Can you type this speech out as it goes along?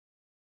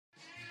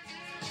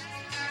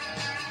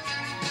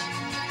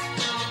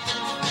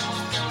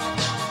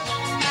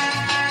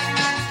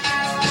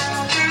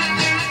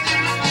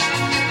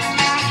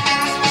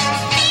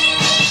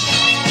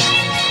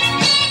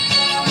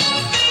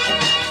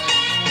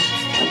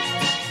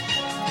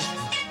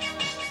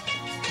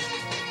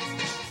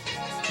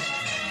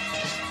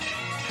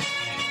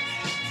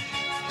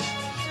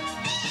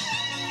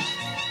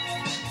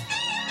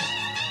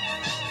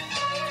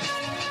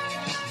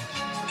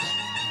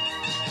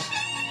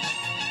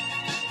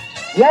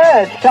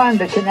Yeah, it's time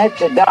to connect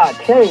the dots.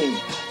 Hey,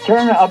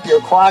 turn up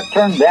your clock,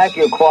 turn back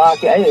your clock.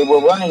 Hey,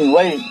 we're running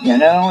late, you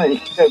know.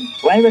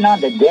 Blame it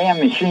on the damn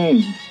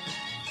machine.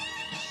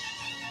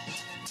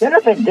 Get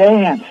up and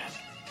dance.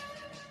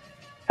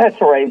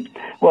 That's right.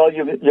 Well,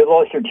 you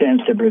lost your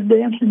chance to be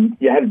dancing.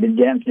 You had to be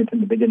dancing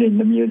from the beginning of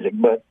the music,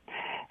 but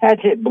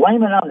that's it.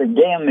 Blame it on the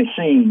damn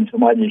machines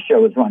why the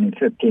show is running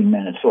 15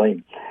 minutes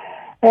late.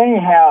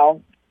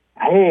 Anyhow,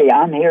 hey,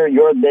 I'm here,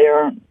 you're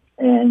there,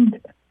 and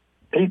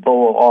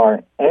people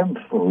are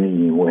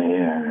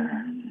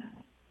everywhere.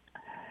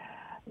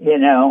 You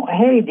know,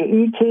 hey, the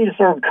ETs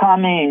are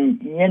coming.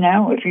 You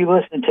know, if you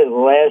listen to the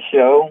last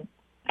show,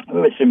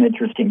 there was some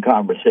interesting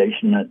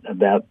conversation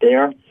about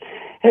there.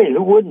 Hey,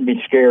 who wouldn't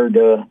be scared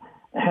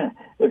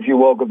if you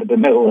woke up in the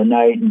middle of the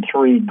night and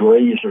three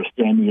grays are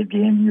standing at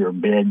the end of your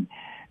bed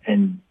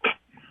and,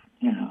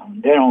 you know,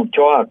 they don't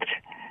talk?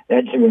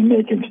 That's what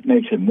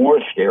makes it more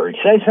scary.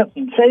 Say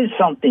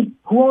something.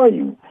 Who are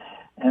you?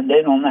 And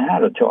they don't know how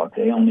to talk.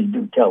 They only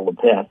do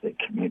telepathic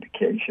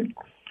communication.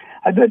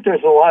 I bet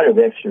there's a lot of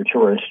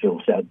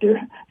extraterrestrials out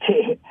there.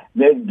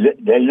 They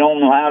don't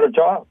know how to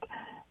talk,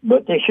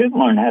 but they should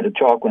learn how to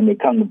talk when they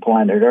come to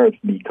planet Earth,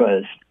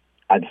 because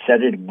I've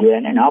said it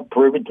again, and I'll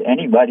prove it to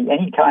anybody,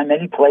 anytime,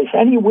 any place,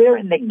 anywhere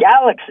in the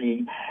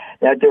galaxy,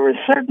 that there are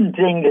certain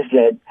things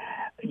that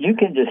you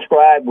can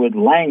describe with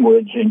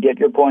language and get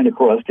your point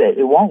across that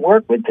it won't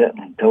work with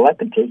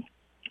telepathy.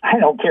 I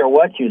don't care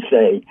what you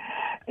say.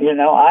 You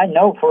know, I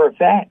know for a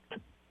fact.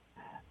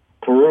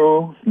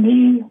 Prove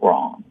me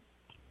wrong.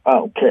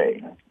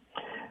 Okay.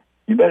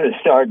 You better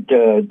start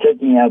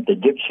taking out the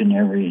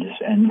dictionaries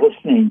and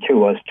listening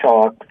to us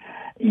talk,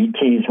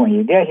 ETs, when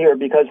you get here,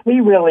 because we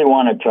really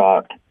want to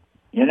talk.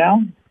 You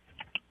know?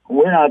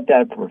 We're not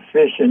that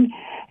proficient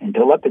in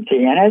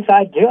telepathy. And as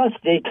I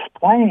just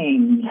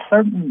explained,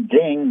 certain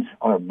things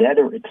are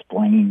better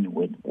explained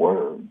with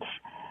words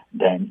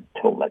than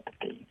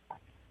telepathy.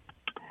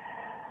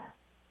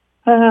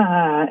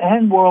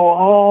 And we'll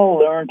all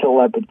learn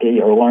telepathy,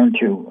 or learn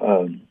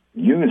to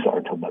use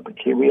our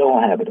telepathy. We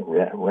all have it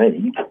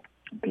already.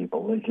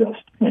 People are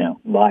just, you know,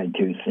 lied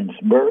to since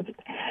birth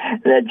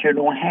that you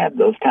don't have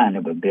those kind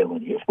of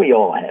abilities. We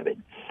all have it.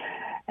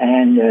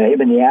 And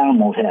even the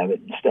animals have it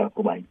and stuff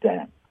like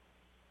that.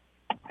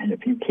 And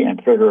if you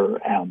can't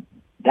figure out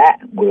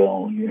that,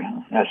 well, you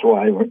know, that's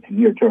why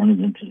you're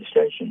turning into the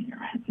station here.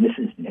 This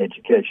is an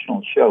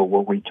educational show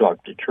where we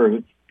talk the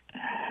truth.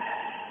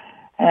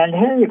 And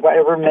hey, if I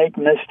ever make a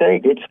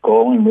mistake, it's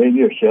call and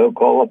radio show.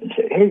 Call up and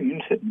say, hey,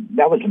 you said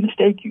that was a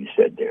mistake you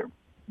said there.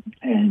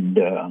 And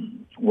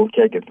we'll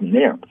take it from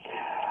there.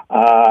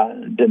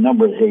 The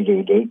number is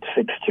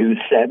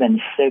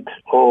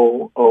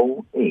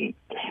 888-627-6008.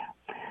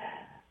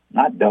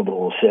 Not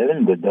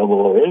 007, but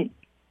 008.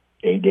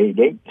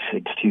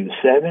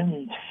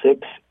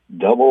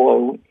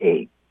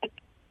 888-627-6008.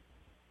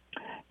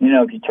 You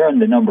know, if you turn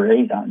the number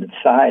 8 on the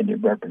side,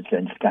 it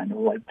represents kind of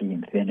like the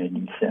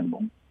infinity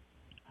symbol.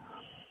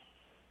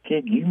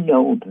 Did you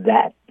know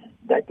that?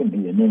 That can be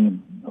the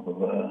name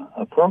of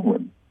a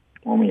program.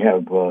 When we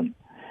have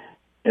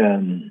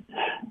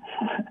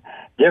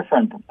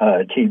different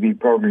TV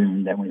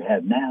programming than we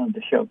have now,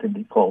 the show could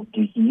be called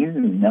Did You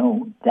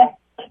Know That?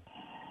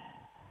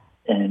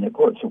 And, of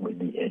course, it would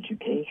be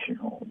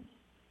educational.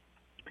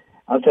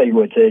 I'll tell you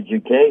what's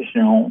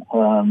educational,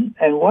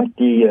 and what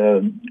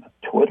the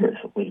Twitter is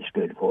at least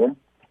good for.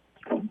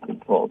 We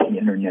call it the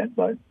Internet,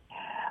 but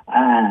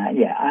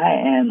yeah, I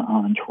am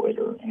on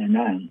Twitter, and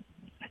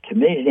it's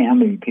amazing how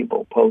many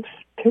people post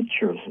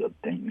pictures of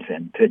things,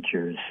 and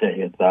pictures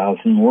say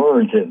 1,000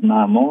 words, if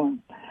not more.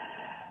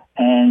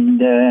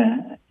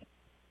 And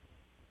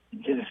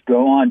just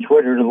go on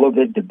Twitter to look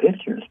at the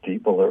pictures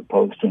people are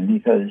posting,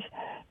 because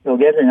you'll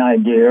get an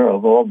idea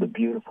of all the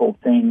beautiful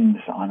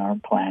things on our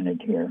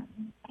planet here.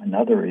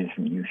 Another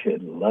reason you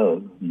should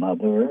love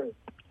Mother Earth.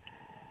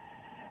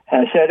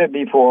 I said it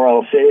before,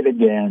 I'll say it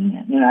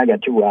again. You know, I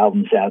got 2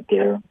 albums out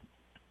there.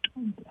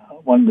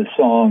 One of the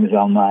songs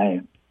on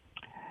my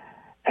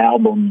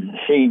album,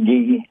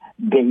 CD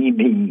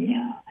Baby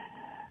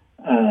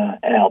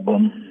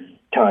album,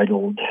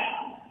 titled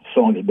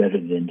Songs Better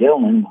Than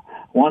Dylan.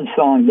 One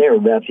song there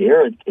about the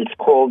Earth, it's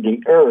called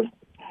The Earth,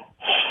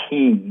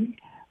 She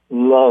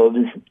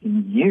Loves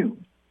You.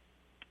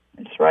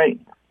 That's right.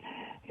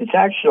 It's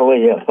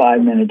actually a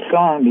 5-minute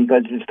song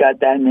because it's got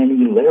that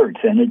many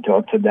lyrics, and it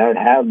talks about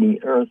how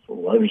the earth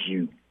loves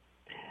you.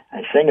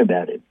 I sing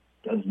about it.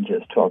 It doesn't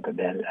just talk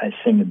about it. I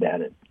sing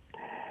about it.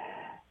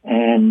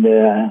 And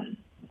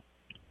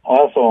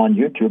also on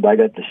YouTube, I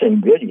got the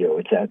same video.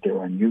 It's out there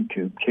on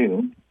YouTube,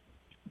 too.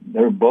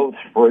 They're both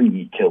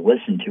free to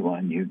listen to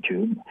on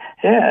YouTube.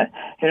 Yeah,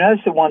 and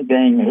that's the one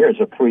thing. Here's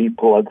a free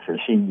plug for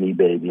CD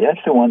Baby.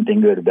 That's the one thing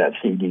good about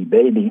CD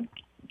Baby.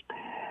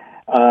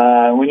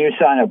 When you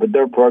sign up with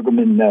their program,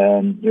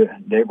 and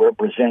they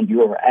represent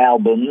your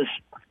albums,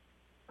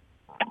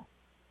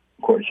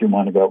 of course, you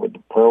want to go with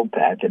the Pro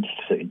package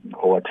so you can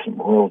collect some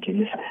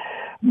royalties.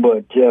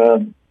 But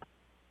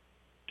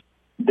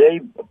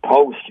they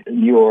post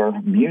your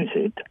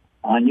music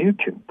on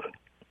YouTube.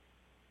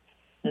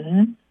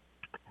 hmm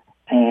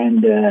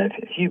And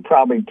you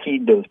probably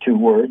keyed those two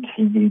words,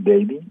 CD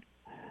Baby.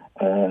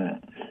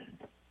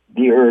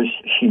 Dear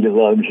She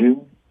Loves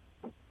You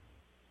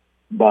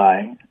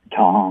by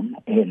Tom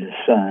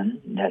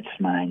Edison. That's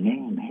my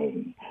name.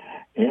 Hey,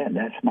 yeah,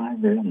 that's my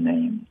real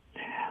name.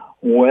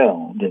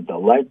 Well, did the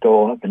light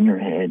go up in your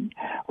head?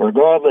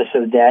 Regardless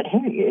of that,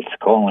 hey, it's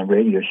calling a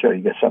radio show.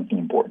 You got something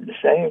important to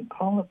say,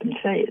 call up and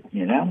say it,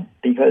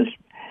 because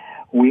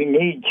we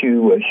need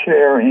to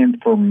share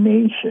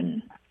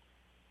information.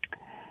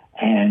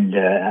 And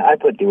I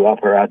put the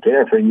offer out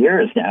there for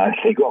years now. I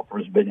think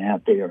offer's been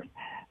out there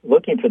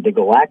looking for the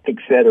Galactic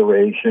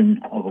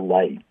Federation of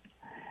Light.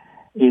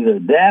 Either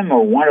them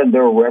or one of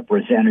their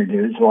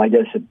representatives. Well, I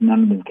guess if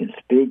none of them can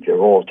speak, they're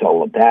all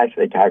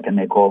telepathic. How can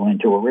they call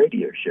into a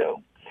radio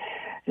show?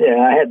 Yeah,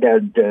 I had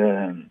that,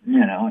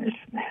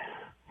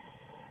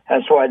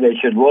 that's why they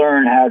should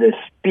learn how to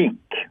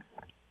speak.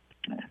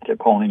 If they're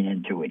calling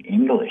into an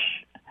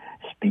English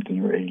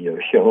speaking radio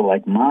show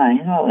like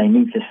mine, well, they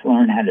need to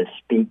learn how to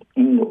speak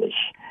English.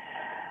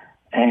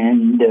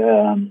 And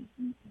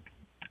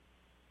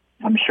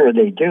I'm sure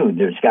they do.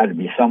 There's got to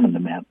be some of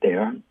them out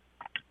there.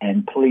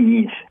 And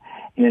please,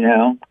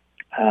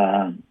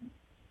 I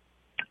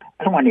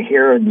don't want to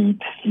hear the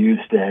excuse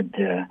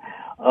that,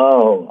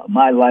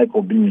 my life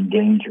will be in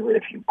danger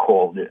if you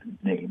called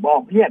me.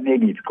 Well, yeah,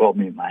 maybe if you called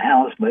me at my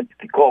house, but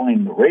if you call me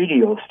the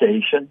radio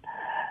station,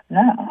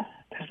 no,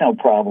 there's no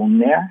problem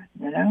there,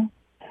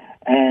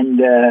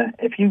 And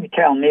if you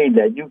tell me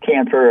that you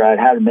can't figure out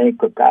how to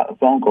make a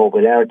phone call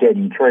without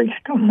getting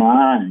traced, come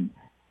on,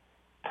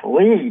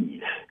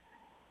 please.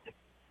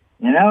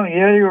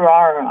 Here you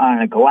are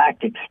on a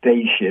galactic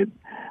spaceship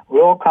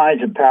with all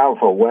kinds of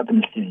powerful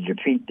weapons to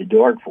defeat the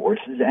dark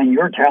forces, and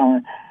you're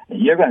going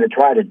to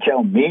try to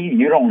tell me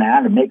you don't know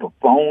how to make a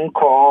phone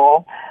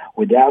call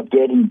without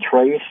getting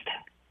traced?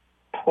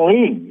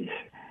 Please.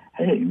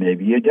 Hey,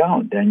 maybe you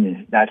don't.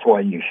 Then that's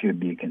why you should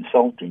be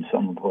consulting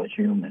some of us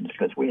humans,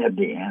 because we have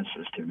the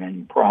answers to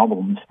many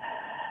problems.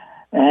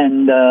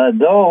 And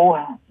though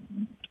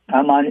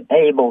I'm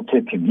unable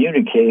to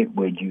communicate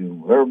with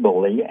you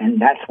verbally, and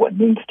that's what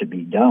needs to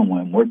be done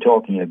when we're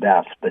talking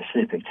about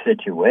specific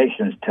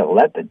situations.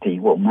 Telepathy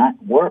will not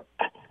work.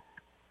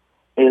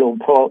 It'll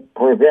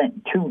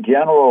prevent too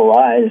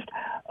generalized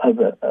of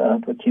a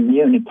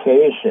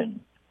communication.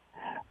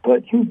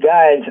 But you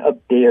guys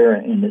up there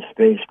in the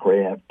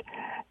spacecraft,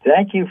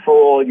 thank you for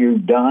all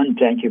you've done.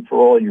 Thank you for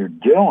all you're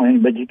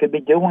doing, but you could be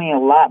doing a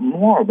lot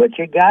more. But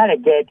you got to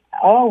get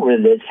over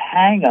this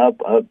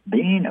hang-up of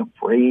being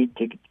afraid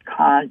to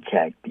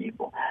contact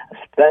people,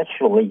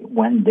 especially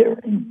when they're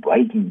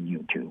inviting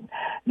you to.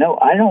 No,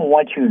 I don't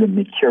want you to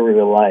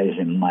materialize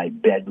in my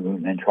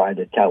bedroom and try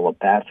to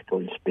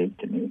telepathically speak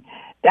to me.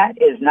 That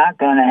is not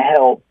going to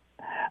help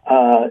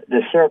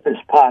the surface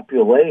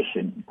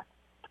population.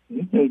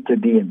 You need to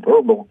be in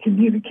verbal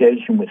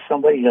communication with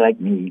somebody like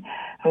me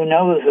who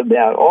knows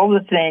about all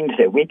the things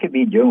that we could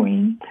be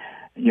doing,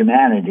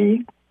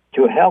 humanity,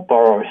 to help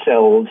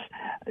ourselves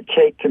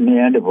take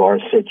command of our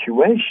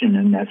situation,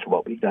 and that's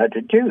what we got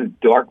to do.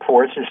 Dark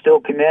forces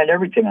still command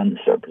everything on the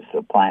surface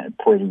of the planet,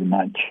 pretty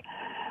much.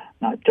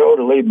 Not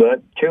totally,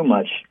 but too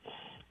much.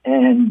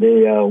 And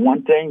the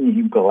one thing,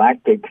 you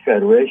Galactic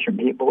Federation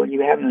people,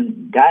 you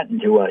haven't gotten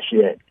to us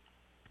yet.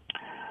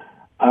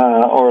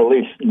 Or at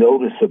least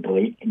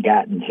noticeably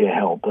gotten to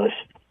help us.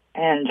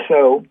 And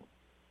so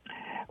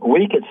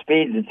we could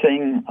speed the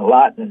thing a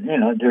lot.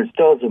 There's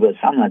those of us,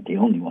 I'm not the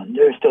only one,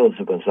 there's those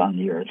of us on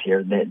the earth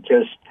here that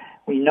just,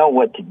 we know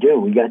what to do.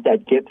 We got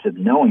that gift of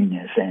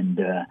knowingness, and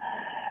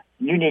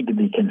you need to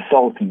be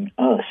consulting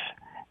us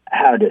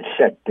how to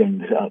set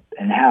things up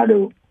and how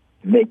to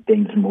make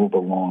things move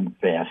along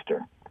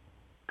faster.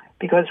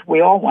 Because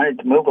we all want it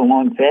to move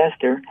along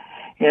faster.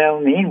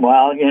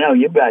 Meanwhile,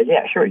 you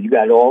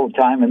got all the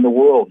time in the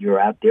world. You're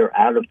out there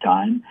out of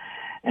time.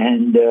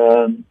 And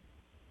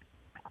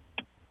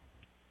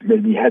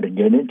maybe you had to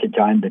get into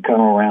time to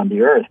come around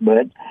the earth.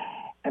 But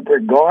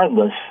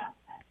regardless,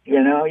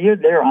 you're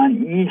there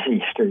on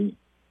Easy Street.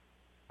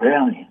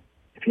 Really,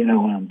 if you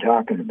know what I'm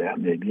talking about.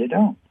 Maybe you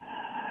don't.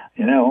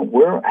 We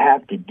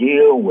have to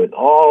deal with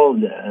all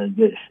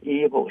this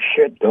evil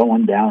shit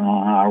going down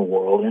on our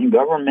world. And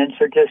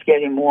governments are just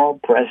getting more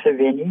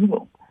oppressive and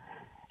evil.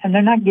 And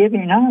they're not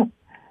giving up.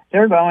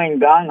 They're going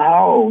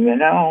gung-ho,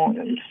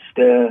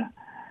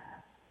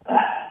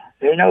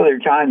 they know their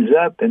time's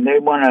up, and they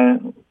want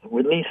to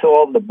release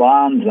all the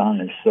bombs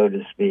on us, so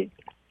to speak.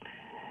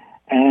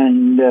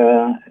 And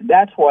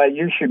that's why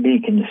you should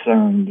be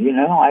concerned.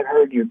 I've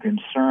heard you're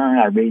concerned.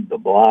 I read the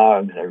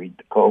blogs. I read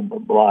the Cobra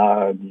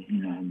blogs,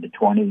 the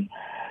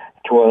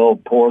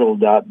 2012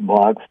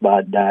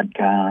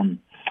 portal.blogspot.com.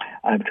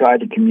 I've tried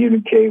to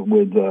communicate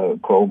with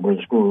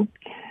Cobra's group,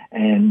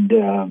 and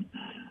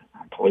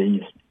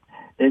please,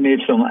 they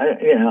need some,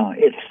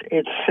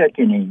 it's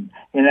sickening.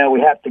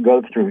 We have to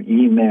go through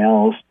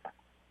emails,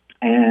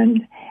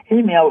 and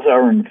emails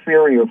are an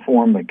inferior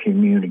form of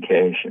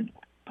communication.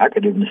 I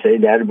could even say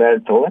that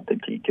about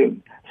telepathy,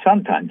 too.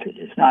 Sometimes it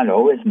is, not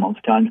always.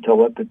 Most times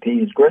telepathy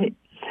is great.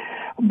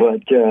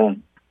 But,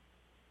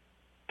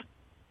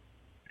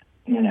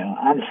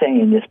 I'm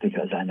saying this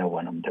because I know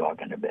what I'm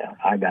talking about.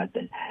 I got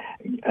the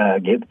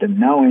gift of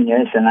knowing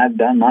this, and I've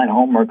done my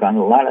homework on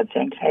a lot of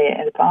things. Hey,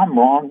 and if I'm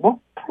wrong,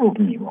 well, prove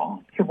me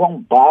wrong. It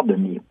won't bother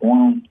me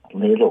one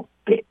little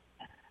bit.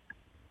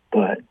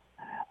 But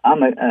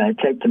I'm a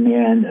take the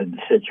man of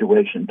the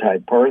situation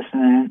type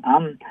person.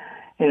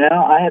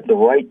 I have the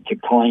right to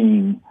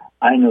claim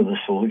I know the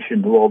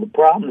solution to all the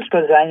problems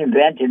because I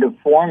invented a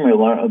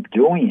formula of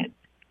doing it.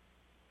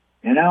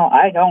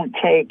 I don't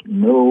take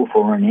no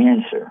for an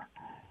answer.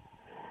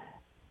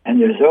 And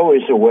there's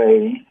always a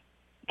way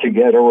to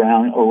get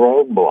around a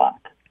roadblock.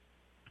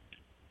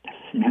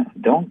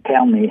 Don't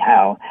tell me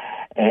how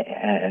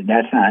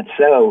that's not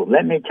so.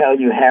 Let me tell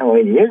you how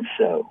it is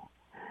so.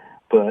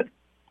 But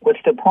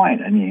what's the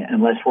point? I mean,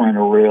 unless we're in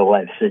a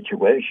real-life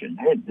situation.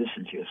 Hey, this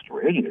is just a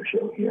radio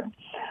show here.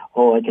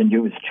 All I can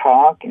do is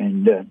talk,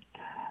 and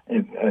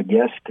if a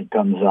guest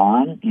comes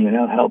on,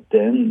 help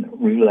them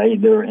relay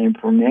their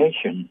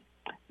information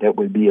that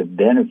would be of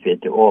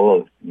benefit to all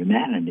of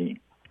humanity.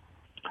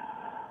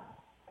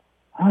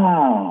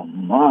 Oh,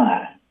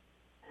 my.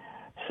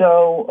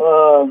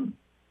 So,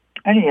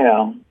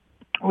 anyhow,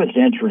 it was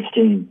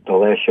interesting. The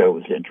last show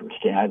was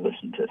interesting. I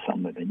listened to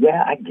some of it.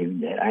 Yeah, I do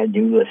that. I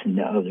do listen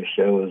to other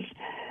shows,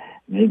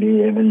 maybe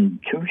even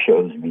 2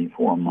 shows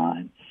before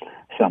mine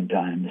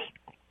sometimes.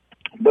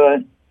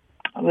 But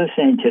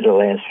listening to the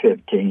last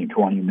 15,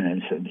 20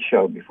 minutes of the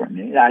show before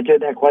me, I do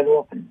that quite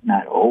often.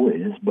 Not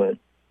always, but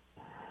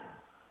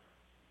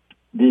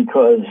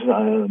because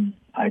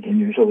I can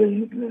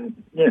usually,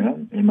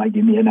 it might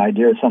give me an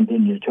idea of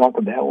something to talk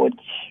about, which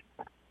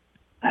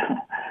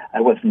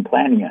I wasn't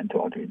planning on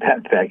talking about.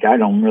 In fact, I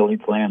don't really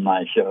plan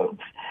my shows.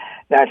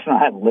 That's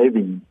not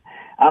living.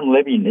 I'm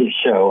living this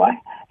show. I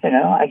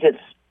just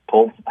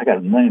I got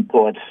a million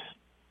thoughts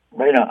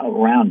right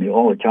around me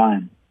all the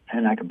time,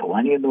 and I can pull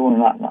any of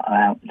them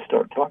out and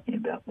start talking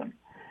about them.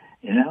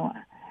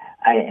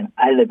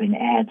 I live an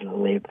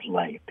ad-libbed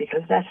life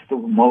because that's the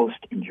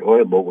most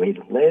enjoyable way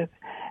to live.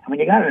 And when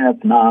you got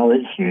enough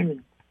knowledge,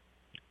 you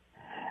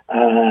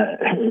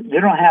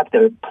don't have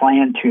to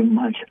plan too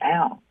much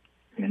out.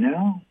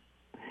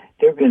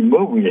 There have been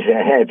movies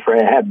that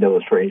had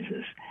those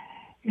phrases.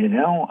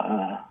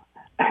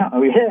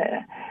 Oh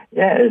yeah,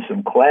 there's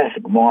some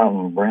classic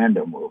Marlon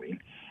Brando movie.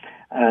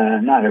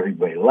 Not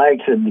everybody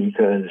likes it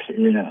because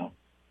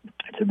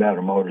it's about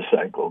a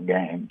motorcycle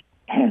gang,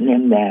 and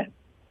in that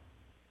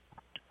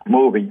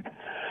movie,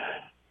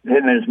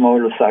 him and his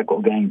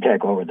motorcycle gang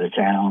take over the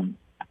town,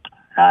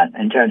 not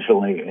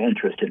intentionally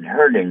interested in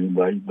hurting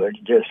anybody, but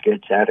it just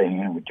gets out of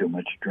hand with too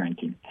much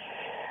drinking.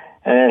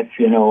 If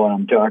you know what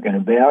I'm talking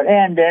about.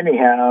 And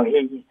anyhow,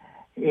 he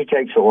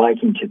takes a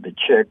liking to the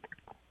chick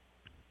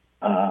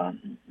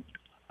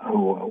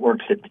who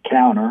works at the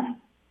counter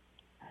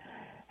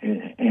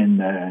in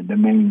the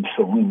main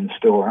saloon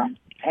store,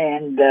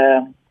 and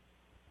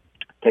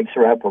takes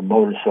her out for a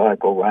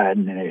motorcycle ride,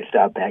 and they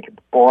stop back at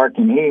the park,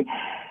 and he's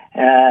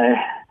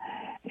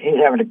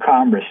having a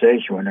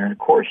conversation with her, and of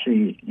course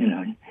he's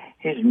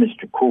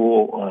Mr.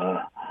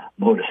 Cool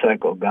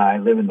motorcycle guy,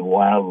 living the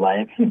wild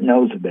life. He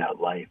knows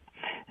about life,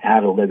 how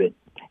to live it.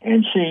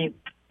 And she's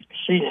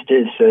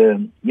this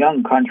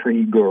young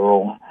country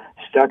girl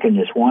stuck in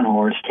this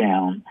one-horse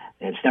town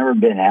that's never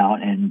been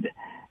out and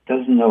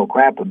doesn't know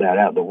crap about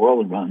how the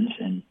world runs.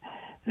 And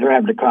they're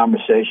having a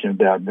conversation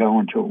about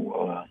going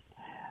to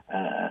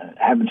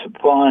having some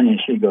fun, and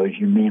she goes,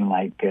 "You mean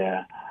like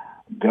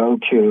go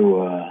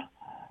to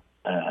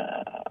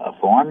a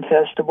farm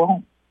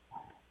festival?"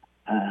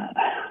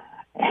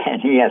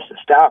 And he has to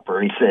stop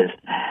her. He says,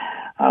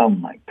 "Oh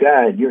my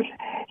God,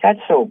 that's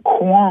so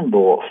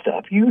cornball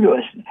stuff. You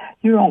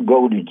don't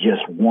go to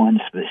just one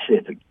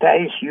specific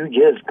place. You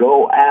just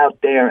go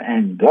out there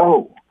and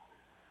go,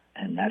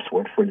 and that's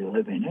what free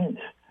living is,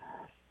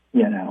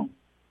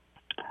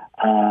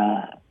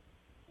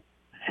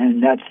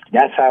 And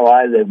that's how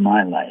I live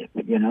my life.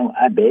 I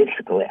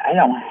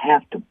don't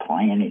have to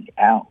plan it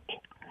out.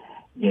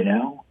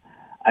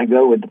 I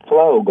go with the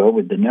flow, go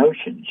with the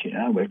notions.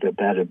 I wake up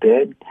out of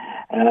bed.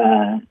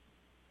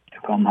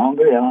 If I'm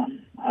hungry, I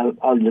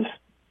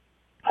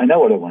know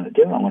what I want to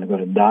do. I want to go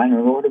to the diner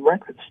and order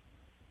breakfast.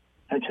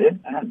 That's it.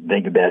 I don't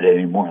think about it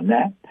any more than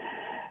that.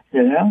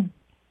 I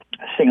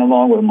sing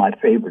along with my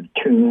favorite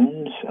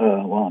tunes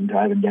while I'm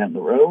driving down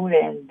the road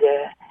and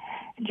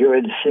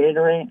enjoy the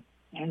scenery.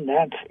 And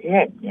that's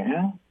it,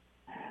 When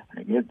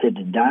I get to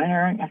the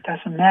diner, it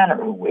doesn't matter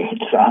who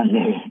waits on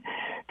me.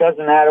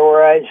 Doesn't matter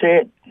where I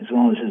sit, as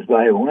long as it's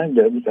by a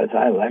window, because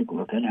I like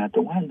looking out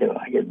the window.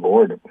 I get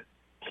bored of it.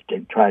 They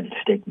try to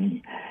stick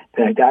me.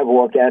 In fact, I've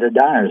walked out of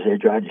diners. They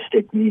tried to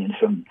stick me in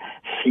some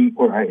seat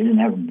where I didn't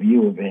have a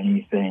view of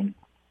anything.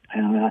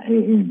 And I'm not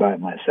eating by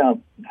myself.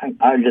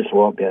 I just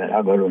walk out.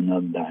 I'll go to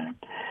another diner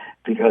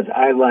because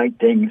I like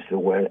things the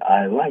way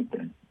I like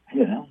them,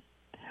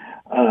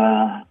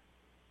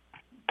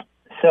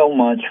 So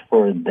much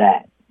for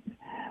that.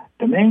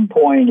 The main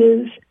point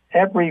is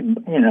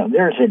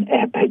there's an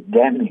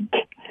epidemic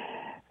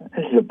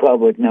this is a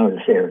public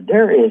notice here.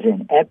 There is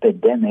an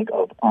epidemic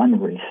of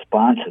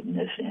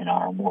unresponsiveness in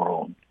our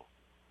world.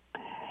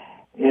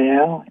 You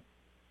know,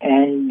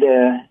 and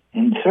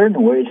in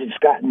certain ways it's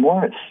gotten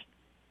worse.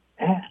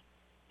 Yeah,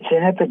 it's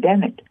an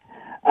epidemic.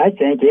 I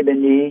think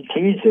even the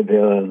ETs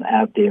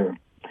out there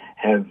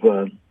have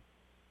the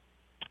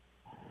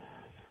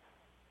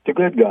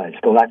good guys,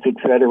 Galactic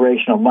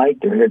Federation of Light.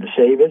 They're here to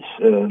save us,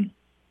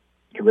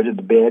 get rid of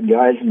the bad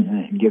guys,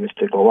 and give us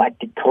the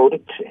Galactic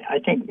Codex. I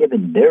think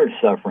even they're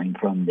suffering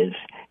from this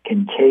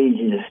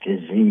contagious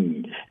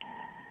disease.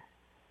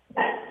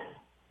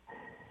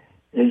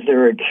 Is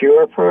there a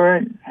cure for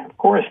it? Of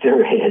course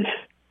there is.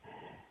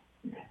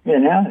 You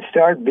know,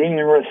 start being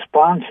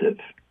responsive.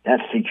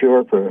 That's the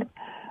cure for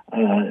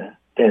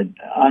that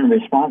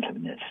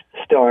unresponsiveness.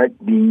 Start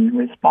being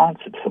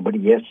responsive.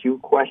 Somebody asks you a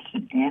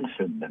question,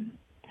 answer them.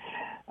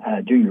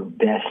 Do your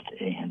best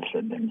to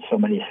answer them.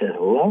 Somebody says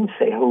hello,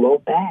 say hello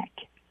back.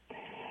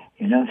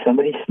 You know,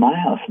 somebody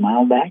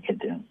smile back at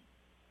them.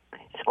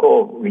 It's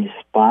called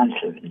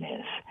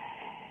responsiveness,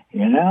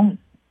 you know?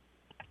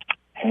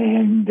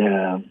 And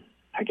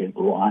I could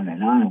go on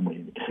and on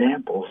with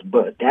examples,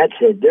 but that's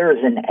it. There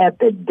is an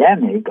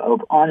epidemic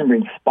of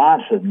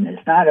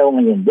unresponsiveness, not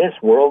only in this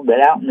world,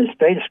 but out in the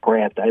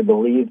spacecraft, I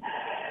believe,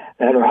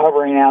 that are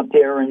hovering out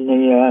there in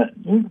the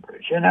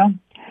universe, you know?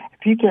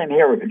 If you came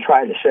here to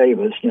try to save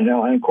us, you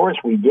know, and of course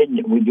we do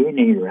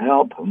need your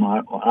help.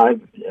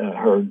 I've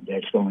heard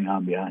that's going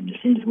on behind the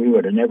scenes. We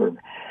would have never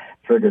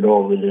figured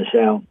all of this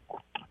out,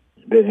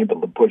 been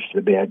able to push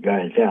the bad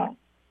guys out.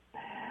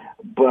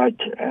 But,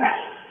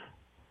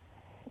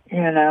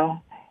 you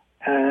know,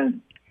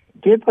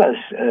 give us,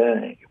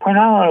 we're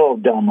not all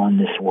dumb on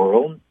this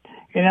world.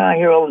 You know, I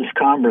hear all this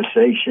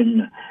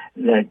conversation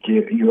that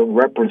your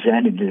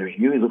representatives,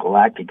 you, the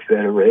Galactic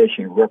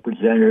Federation,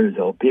 representatives,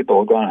 people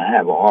are going to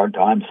have a hard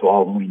time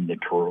swallowing the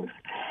truth.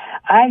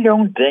 I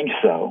don't think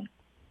so.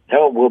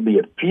 There will be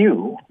a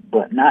few,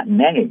 but not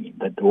many.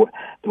 But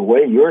the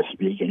way you're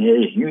speaking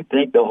is you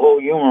think the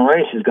whole human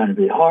race is going to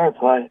be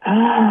horrified,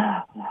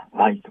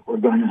 like we're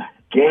going to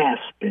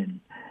gasp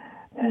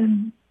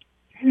and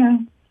you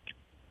know,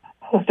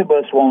 most of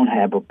us won't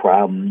have a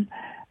problem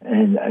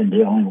and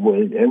dealing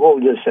with it. We'll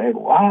just say,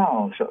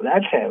 wow, so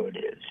that's how it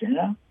is, you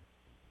know?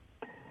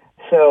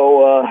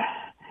 So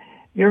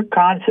your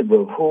concept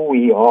of who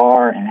we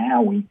are and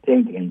how we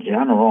think in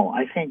general,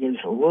 I think is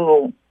a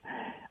little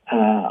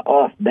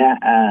off,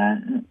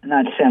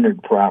 not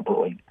centered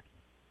properly.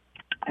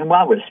 And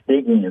while we're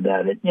speaking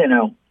about it, you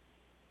know,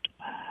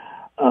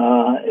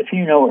 if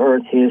you know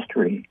Earth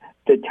history,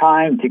 the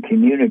time to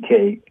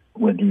communicate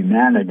with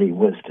humanity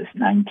was the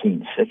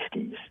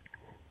 1960s.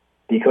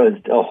 Because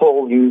the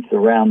whole youth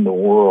around the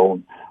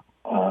world,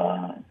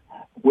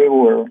 we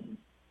were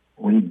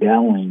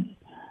rebelling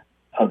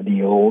of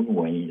the old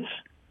ways.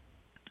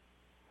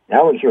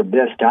 That was your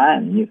best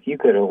time. You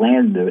could have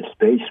landed a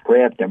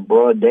spacecraft in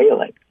broad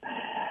daylight.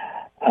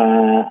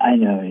 I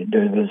know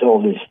there was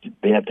all these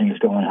bad things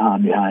going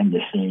on behind the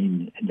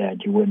scenes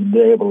that you wouldn't be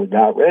able to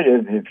get rid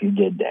of if you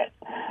did that.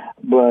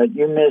 But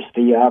you missed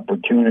the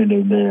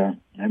opportunity there.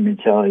 Let me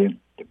tell you,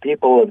 the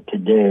people of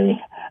today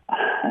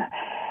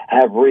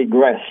have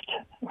regressed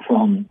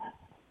from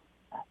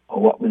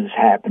what was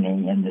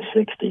happening in the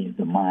 60s,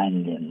 the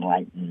mind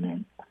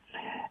enlightenment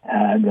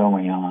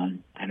going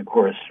on. And of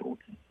course,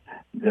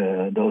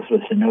 those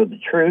of us who know the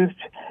truth,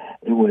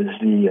 it was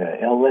the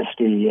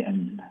LSD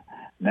and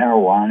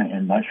marijuana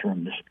and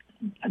mushrooms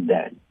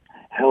that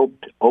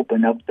helped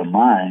open up the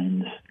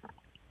minds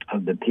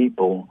of the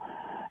people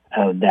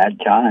of that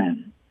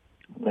time,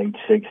 late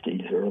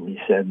 60s,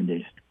 early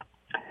 70s,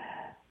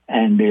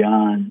 and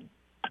beyond.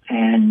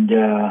 And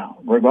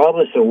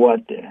regardless of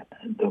what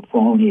the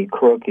phony,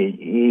 crooked,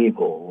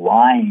 evil,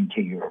 lying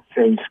to your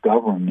face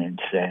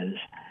government says,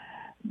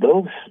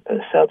 those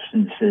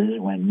substances,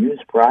 when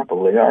used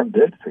properly, are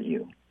good for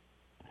you.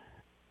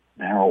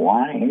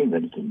 Marijuana,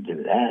 anybody can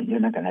do that. You're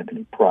not going to have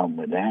any problem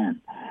with that,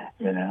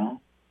 you know.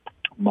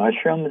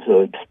 Mushrooms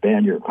will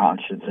expand your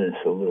consciousness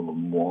a little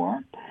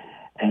more.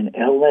 And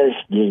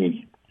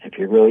LSD, if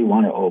you really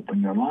want to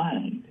open your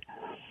mind,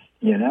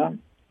 you know.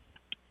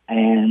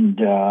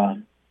 And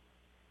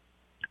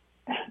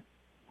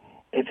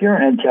if you're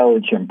an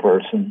intelligent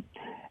person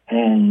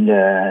and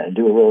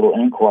do a little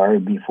inquiry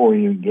before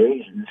you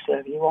engage in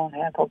stuff, you won't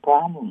have a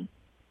problem.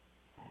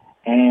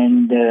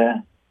 And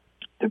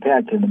the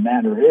fact of the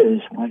matter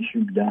is, once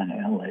you've done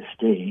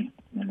LSD,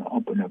 and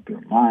open up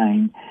your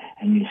mind,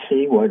 and you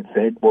see what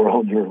fake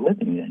world you're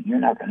living in, you're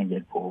not going to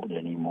get fooled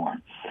anymore.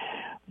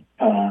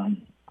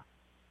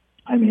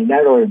 I mean,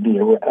 that ought to be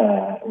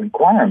a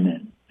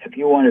requirement. If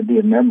you want to be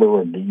a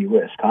member of the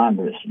U.S.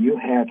 Congress, you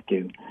have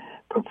to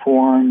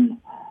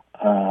perform,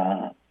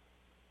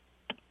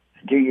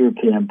 do your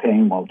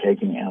campaign while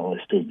taking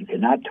LSD. You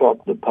cannot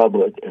talk to the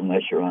public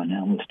unless you're on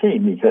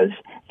LSD, because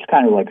it's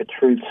kind of like a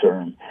truth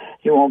serum.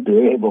 You won't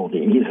be able to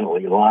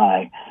easily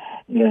lie,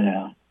 you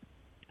know.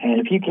 And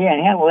if you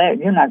can't handle that,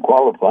 you're not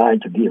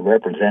qualified to be a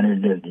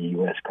representative of the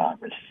U.S.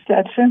 Congress. It's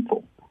that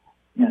simple,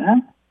 you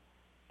know.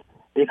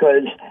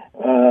 because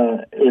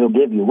it'll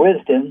give you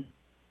wisdom,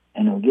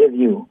 and it'll give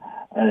you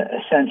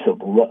a sense of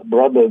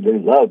brotherly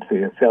love for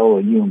your fellow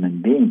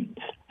human beings,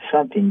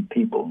 something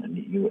people in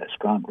the U.S.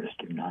 Congress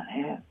do not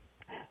have.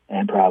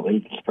 And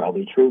it's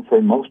probably true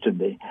for most of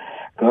the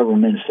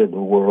governments of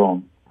the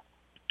world.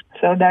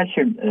 So that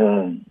should,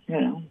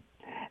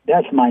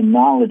 that's my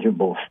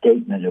knowledgeable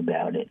statement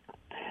about it.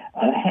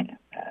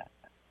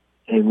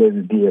 It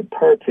would be a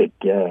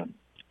perfect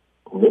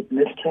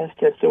litmus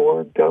test, as the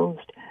word goes,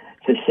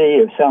 to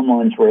see if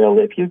someone's real.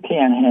 If you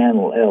can't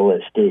handle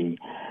LSD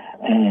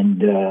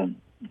and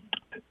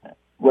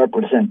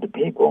represent the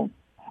people,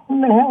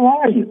 who the hell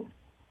are you?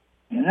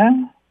 You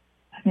know?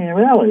 I mean,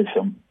 really,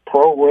 some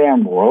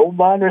programmed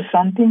robot or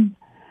something?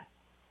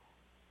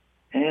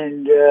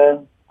 And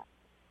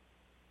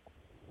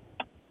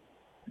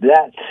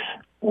that's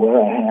what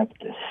I have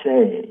to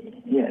say.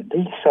 Yeah,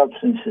 these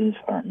substances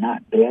are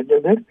not bad.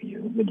 They're good for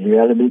you, but you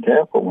got to be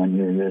careful when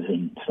you're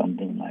using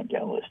something like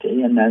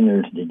LSD. And then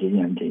there's the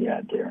DMT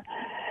out there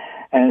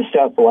and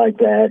stuff like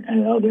that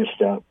and other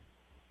stuff.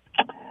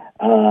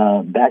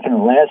 Back in the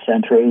last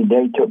century,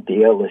 they took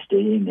the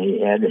LSD and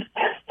they added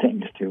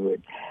things to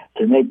it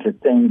to make the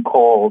thing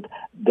called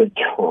The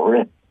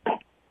Trip.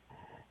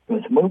 There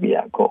was a movie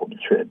out called The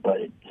Trip, but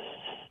it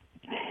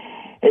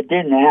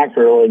didn't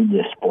accurately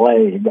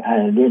display. It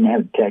didn't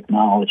have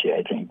technology,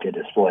 I think, to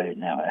display it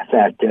now. In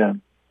fact,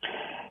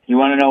 you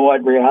want to know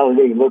what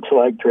reality looks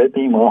like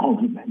tripping? Well,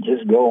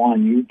 just go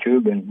on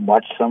YouTube and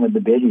watch some of the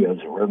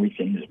videos where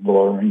everything's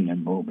blurring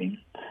and moving.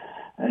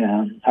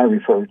 I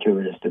refer to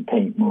it as the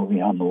paint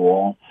movie on the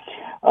wall.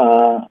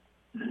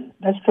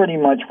 That's pretty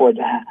much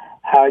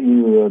how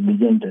you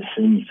begin to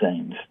see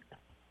things.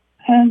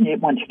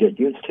 And once you get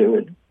used to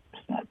it,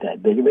 it's not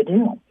that big of a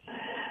deal.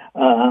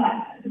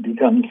 It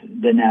becomes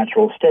the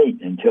natural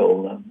state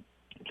until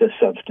the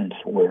substance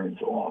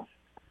wears off.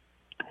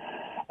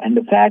 And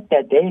the fact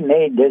that they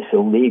made this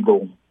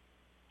illegal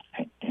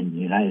in the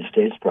United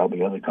States,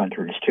 probably other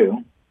countries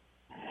too,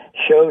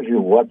 shows you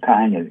what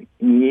kind of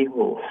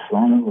evil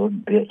son of a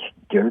bitch,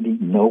 dirty,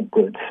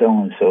 no-good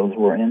so-and-sos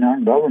were in our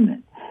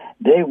government.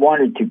 They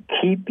wanted to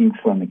keep you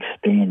from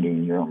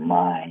expanding your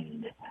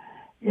mind,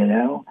 you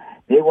know?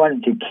 They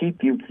wanted to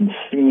keep you from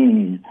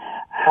seeing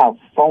how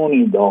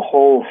phony the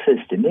whole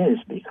system is,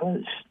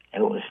 because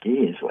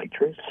LSD is like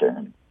truth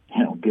serum.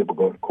 You know, people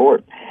go to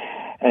court,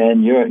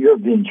 and you're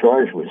being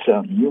charged with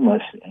something.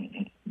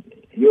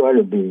 You ought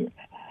to be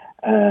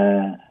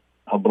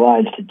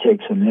obliged to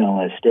take some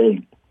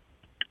LSD.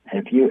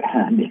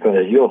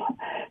 Because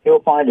you'll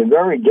find it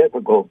very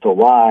difficult to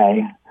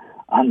lie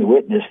on the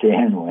witness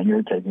stand when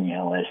you're taking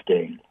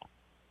LSD.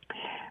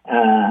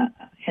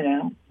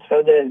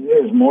 So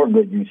there's more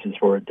good uses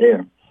for it there.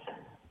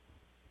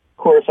 Of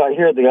course, I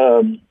hear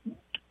the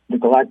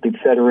Galactic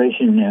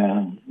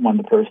Federation, one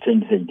of the first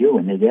things they do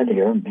when they get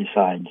here,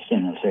 besides,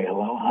 say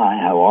hello, hi,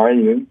 how are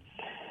you,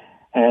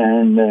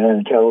 and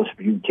tell us a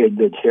few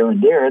tidbits here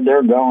and there,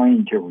 they're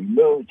going to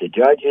remove the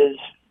judges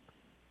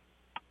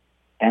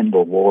and the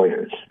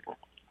lawyers.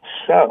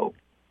 So,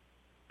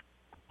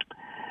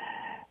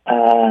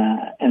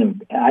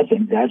 and I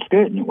think that's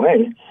good in a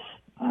way.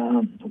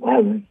 We'll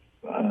have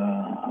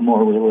a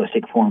more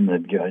realistic form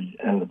of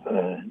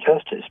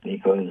justice,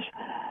 because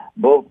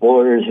both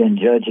lawyers and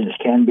judges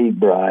can be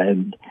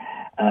bribed.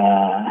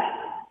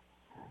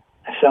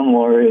 Some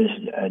lawyers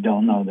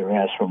don't know their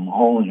ass from a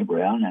hole in the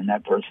ground, and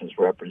that person's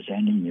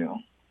representing you.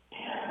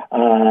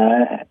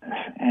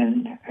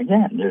 And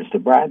again, there's the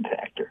bribe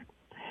factor.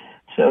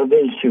 So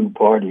these two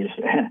parties,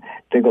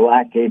 the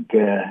galactic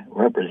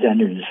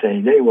representatives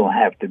say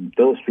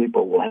those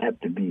people will have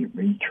to be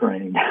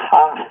retrained.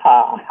 Ha,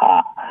 ha,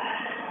 ha.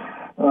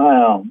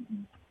 Well,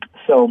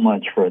 so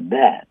much for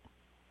that.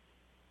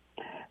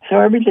 So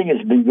everything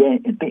is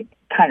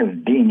kind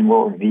of being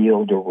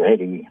revealed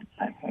already.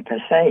 Like I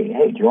say,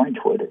 hey, join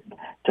Twitter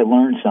to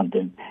learn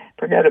something.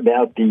 Forget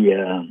about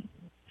the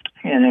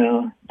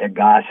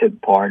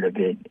gossip part of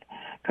it.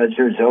 Because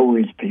there's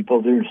always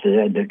people, there's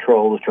the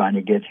trolls trying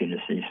to get you to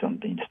see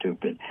something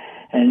stupid.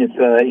 And if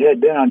you had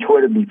been on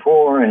Twitter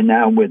before, and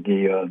now with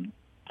the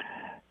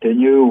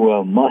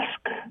new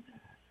Musk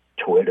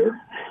Twitter,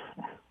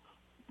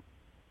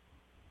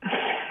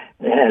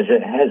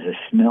 it has a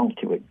smell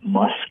to it,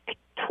 Musk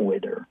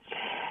Twitter.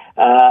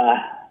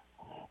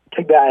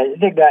 The guy,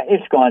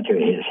 it's gone to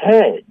his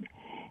head.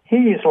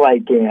 He's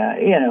like,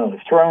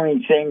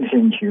 throwing things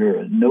into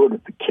your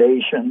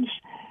notifications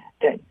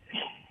that,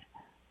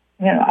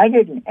 I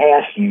didn't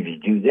ask you to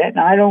do that, and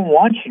I don't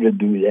want you to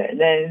do that. And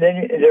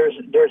then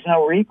there's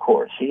no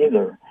recourse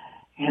either.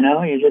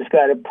 You just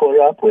got to put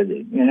up with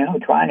it.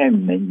 Trying to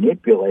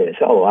manipulate us.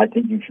 Oh, I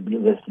think you should be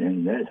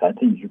listening to this. I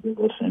think you should be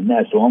listening to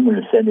that. So I'm going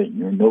to send it in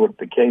your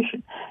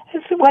notification.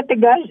 This is what the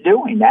guy's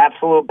doing. The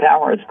absolute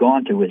power has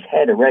gone to his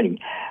head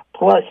already.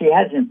 Plus, he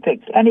hasn't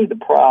fixed any of the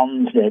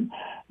problems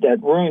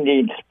that ruined the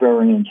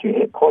experience.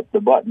 You click the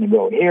button to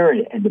go here,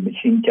 and the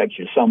machine takes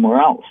you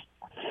somewhere else.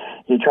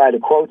 You try to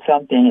quote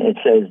something, it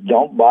says,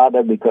 don't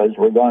bother because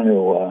we're going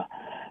to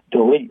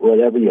delete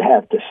whatever you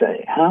have to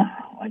say, huh?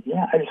 Like,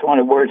 yeah, I just want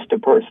to wish the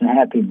person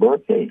happy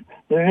birthday.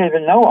 You don't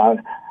even know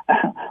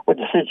what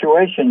the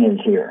situation is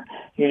here.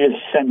 You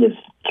just send this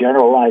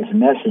generalized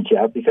message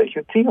out because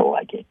you feel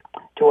like it,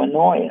 to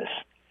annoy us,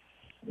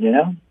 you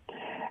know?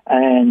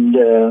 And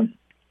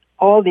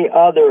all the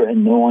other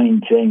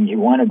annoying things, you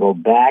want to go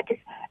back.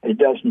 It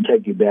doesn't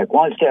take you back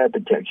one step,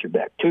 it takes you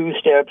back 2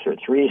 steps or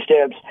 3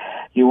 steps.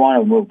 You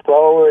want to move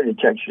forward, it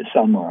takes you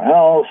somewhere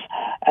else.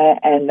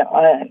 And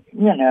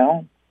you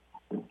know,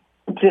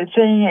 the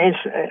thing is,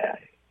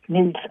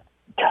 needs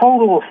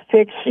total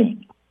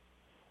fixing.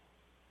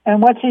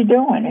 And what's he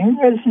doing? He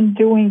isn't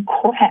doing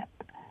crap,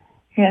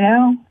 you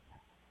know?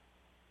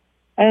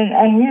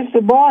 And he's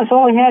the boss.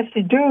 All he has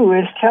to do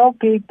is tell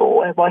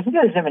people. Well, he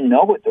doesn't even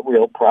know what the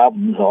real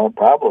problems are,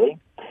 probably.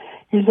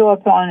 He's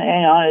off on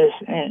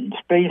his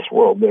space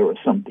world there or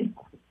something.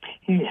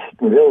 He's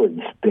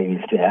really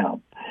spaced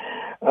out.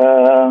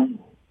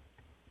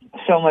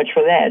 So much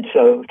for that.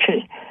 So,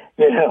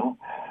 you know,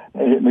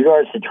 in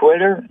regards to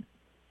Twitter,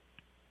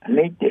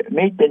 meet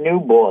the new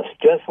boss,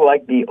 just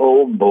like the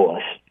old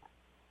boss,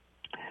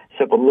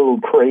 except a little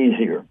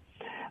crazier.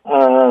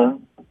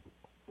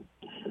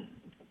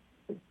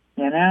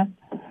 You know?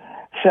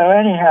 So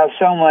anyhow,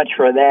 so much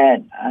for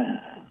that.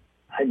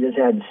 I just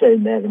had to say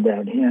that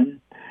about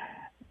him.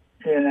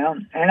 You know?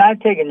 And I've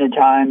taken the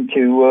time to,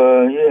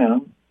 you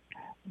know,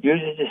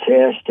 use this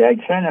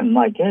hashtag, send him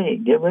like, hey,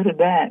 get rid of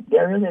that,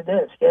 get rid of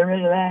this, get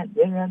rid of that,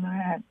 get rid of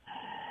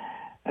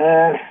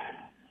that.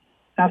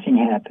 Nothing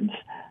happens.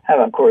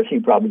 Of course, he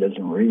probably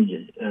doesn't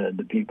read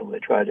the people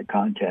that try to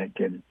contact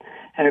him.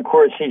 And, of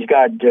course, he's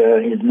got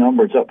his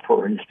numbers up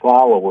for his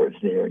followers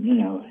there. You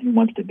know, he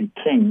wants to be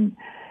king,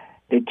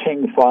 the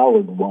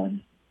king-followed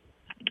one.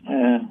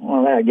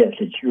 Well, I guess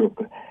it's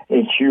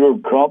your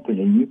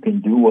company. You can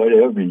do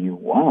whatever you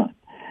want.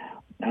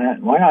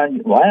 Why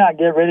not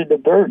get rid of the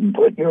bird and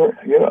put your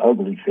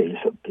ugly face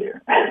up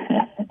there?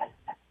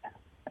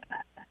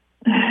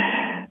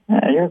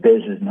 Your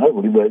face isn't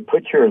ugly, but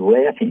put your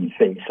laughing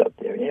face up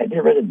there. Yeah,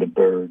 get rid of the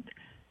bird.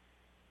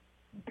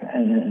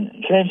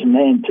 Change the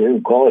name,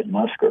 too. Call it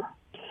Musker.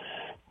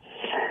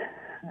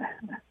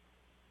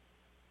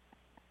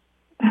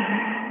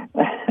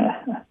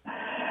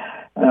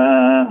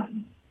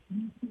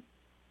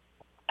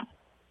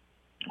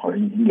 Or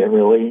you can get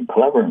really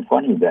clever and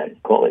funny about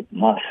it. Call it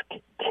Musk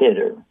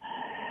Kidder.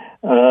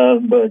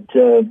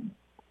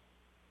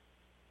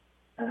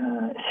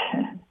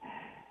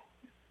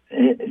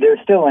 There's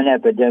still an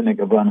epidemic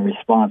of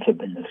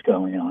unresponsiveness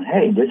going on.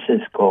 Hey, this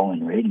is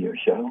call-in radio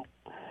show.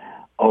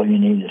 All you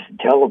need is a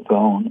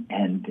telephone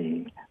and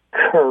the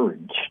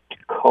courage to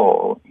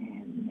call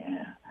in.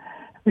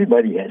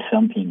 Everybody has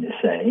something to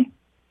say.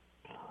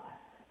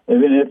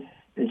 Even if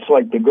it's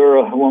like the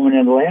woman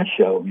in the last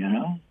show, you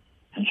know.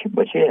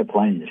 But she had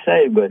plenty to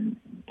say, but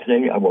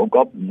today I woke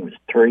up and there was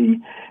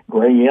 3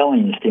 gray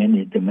aliens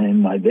standing at the end of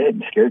my bed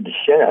and scared the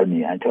shit out of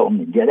me. I told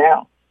them to get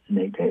out, and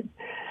they did.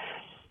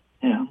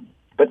 You know,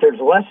 but there's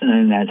a lesson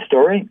in that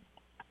story.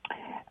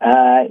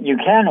 You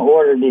can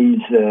order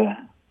these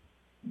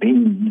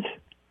beings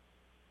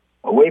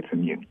away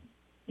from you.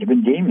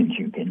 Even demons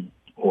you can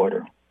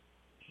order.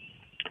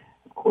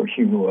 Of course,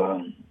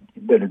 you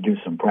better do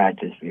some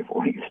practice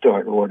before you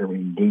start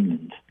ordering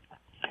demons.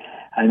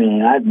 I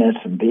mean, I've met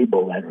some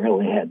people that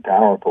really had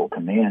powerful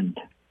command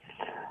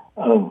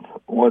of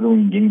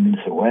ordering demons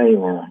away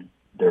or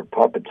their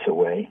puppets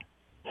away.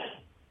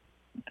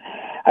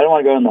 I don't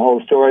want to go into the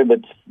whole story,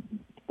 but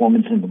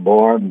woman's in the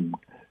bar and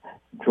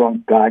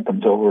drunk guy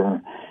comes over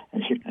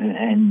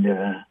and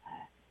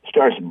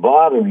starts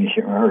bothering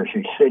her.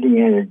 She's sitting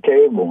at her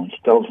table and she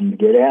tells him to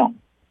get out.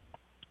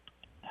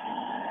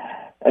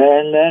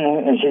 And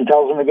then she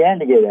tells him again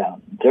to get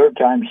out. Third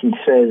time she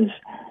says,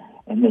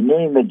 in the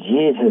name of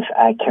Jesus,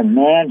 I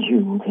command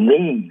you,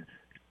 leave.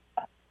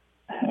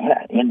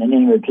 In the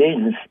name of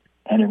Jesus,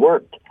 and it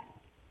worked.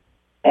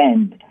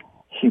 And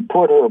she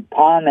put her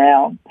palm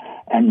out,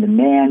 and the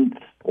man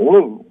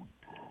flew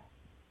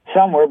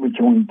somewhere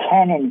between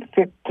 10 and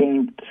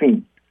 15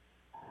 feet,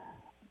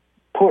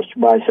 pushed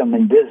by some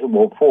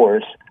invisible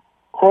force,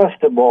 across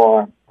the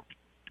bar.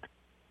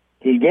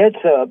 He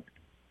gets up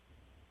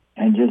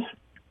and just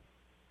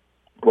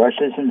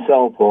brushes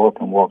himself off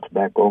and walks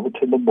back over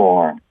to the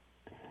bar.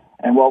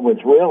 And what was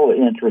real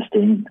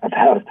interesting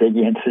about the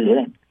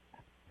incident,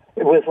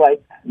 it was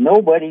like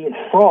nobody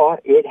saw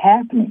it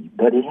happening,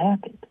 but it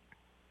happened.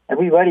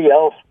 Everybody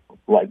else,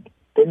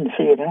 didn't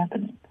see it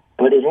happening,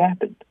 but it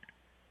happened.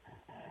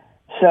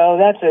 So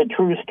that's a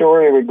true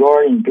story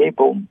regarding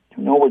people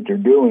who know what they're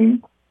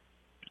doing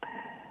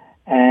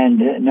and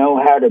know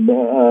how to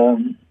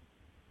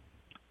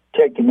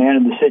take command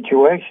of the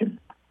situation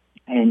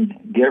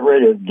and get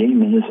rid of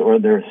demons or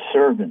their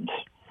servants.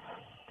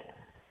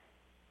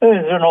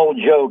 There's an old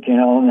joke,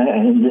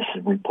 and this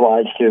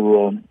replies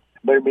to,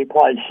 but it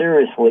replies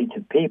seriously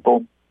to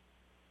people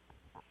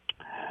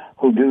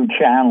who do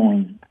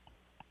channeling.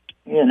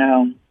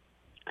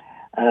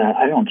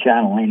 I don't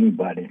channel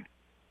anybody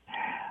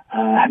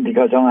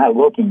because I'm not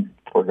looking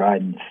for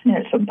guidance.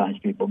 Sometimes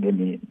people give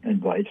me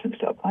advice and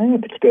stuff.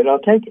 If it's good, I'll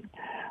take it.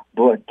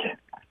 But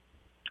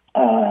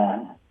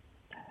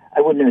I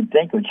wouldn't even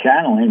think of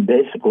channeling,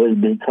 basically,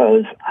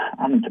 because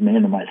I'm in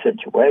command of my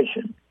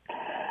situation.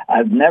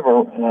 I've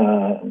never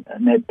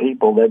met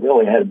people that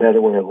really had a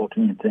better way of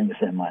looking at things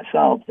than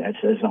myself. That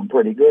says I'm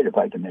pretty good if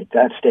I can make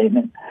that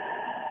statement.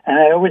 And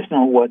I always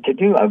know what to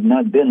do. I've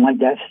not been like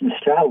that since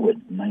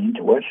childhood. My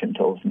intuition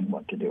tells me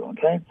what to do,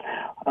 okay?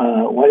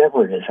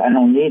 Whatever it is, I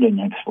don't need an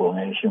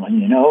explanation.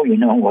 When you know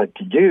what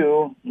to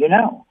do,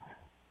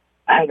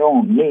 I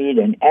don't need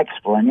an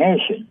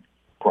explanation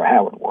for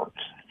how it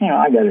works.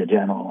 I got a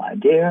general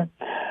idea,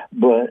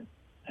 but,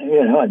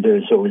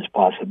 there's always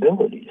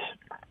possibilities.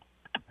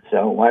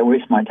 So why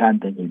waste my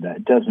time thinking that?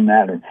 It doesn't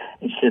matter.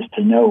 It's just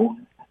to know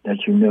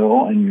that you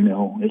know, and you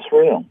know it's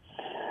real.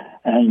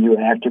 And you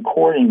act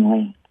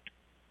accordingly.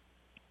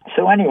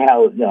 So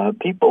anyhow,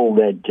 people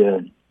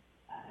that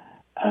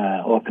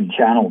often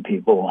channel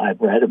people,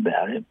 I've read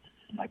about it.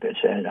 Like I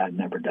said, I've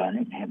never done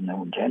it, have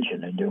no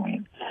intention of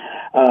doing it.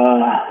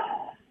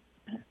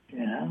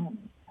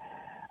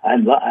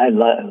 I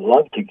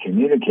love to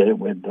communicate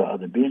with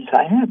other beings.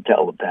 I have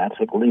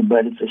telepathically,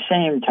 but at the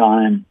same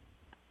time,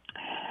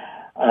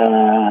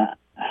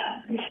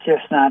 it's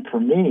just not for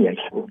me.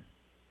 It's for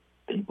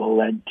people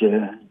that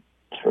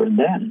it's for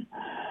them.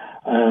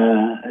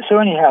 So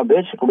anyhow,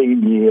 basically,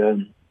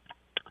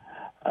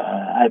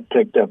 I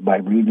picked up by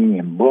reading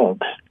in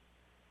books.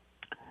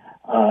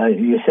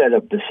 You set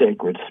up the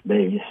sacred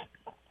space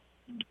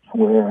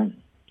where,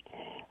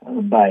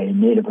 by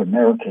Native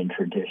American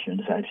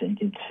traditions, I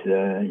think it's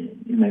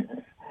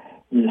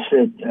you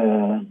sit.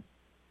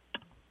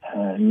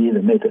 You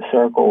either make a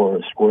circle or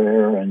a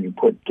square, and you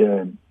put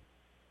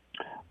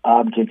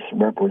objects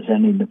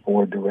representing the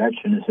four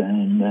directions,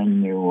 and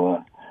then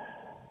you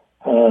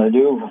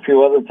do a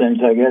few other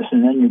things, I guess,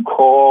 and then you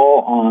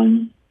call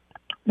on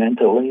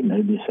mentally,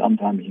 maybe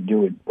sometimes you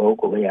do it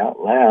vocally out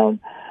loud,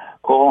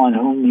 call on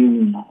whom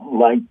you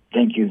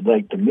think you'd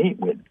like to meet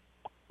with.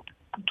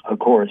 Of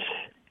course,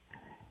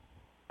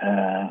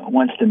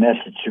 once the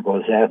message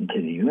goes out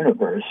into the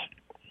universe,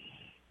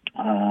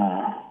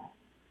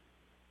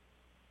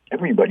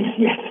 everybody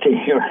gets to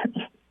hear it.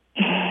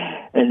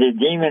 And the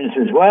demons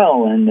as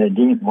well, and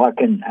what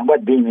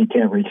demon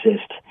can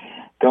resist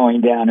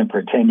going down and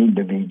pretending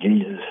to be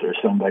Jesus or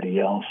somebody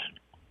else?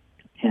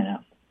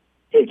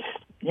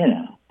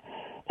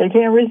 They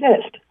can't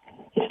resist.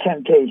 It's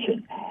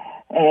temptation.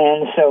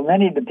 And so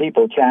many of the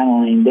people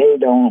channeling, they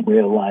don't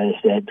realize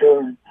that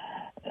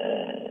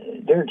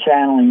they're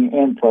channeling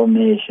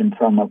information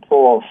from a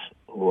false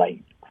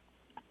light.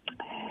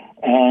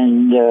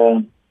 And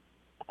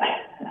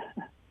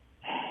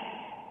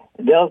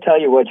they'll tell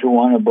you what you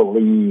want to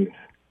believe,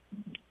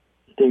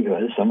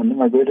 because some of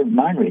them are good at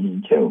mind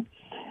reading too.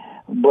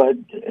 But,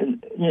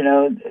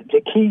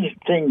 the key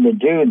thing to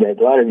do that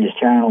a lot of these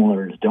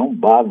channelers don't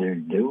bother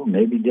to do,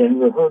 maybe they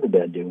never heard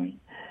about doing,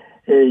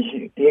 is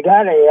you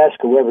got to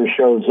ask whoever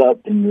shows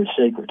up in your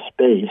sacred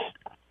space,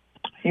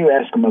 you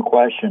ask them a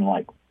question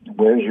like,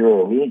 where's your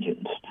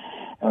allegiance?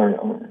 Or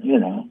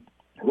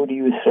who do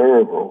you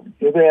serve? Or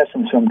you ask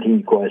them some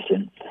key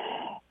question,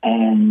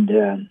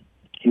 and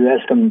you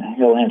ask him,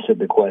 he'll answer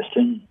the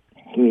question.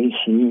 He,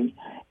 she,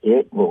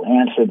 it will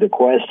answer the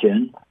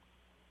question.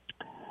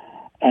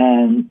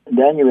 And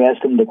then you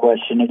ask them the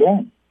question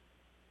again.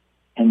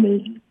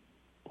 And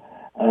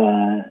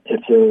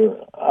if they're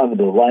of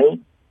the light,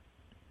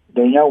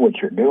 they know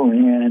what you're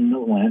doing, and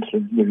they'll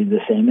give you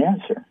the same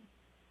answer.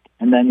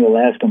 And then you'll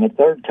ask them a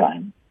third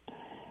time.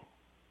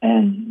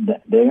 And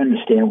they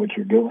understand what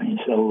you're doing,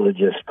 so they'll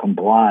just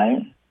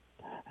comply,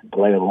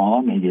 play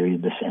along, and give you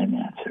the same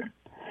answer.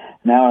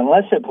 Now,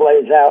 unless it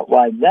plays out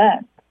like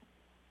that,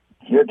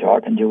 you're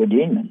talking to a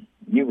demon.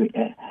 You've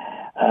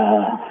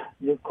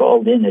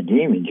called in a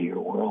demon to your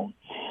world,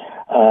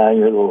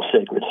 your little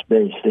sacred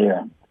space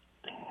there.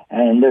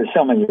 And there's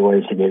so many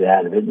ways to get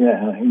out of it.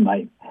 He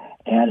might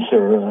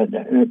answer,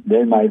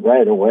 they might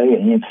right away,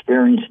 an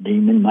experienced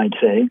demon might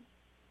change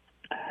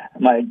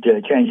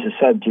the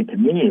subject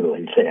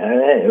immediately, say,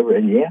 hey, I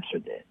already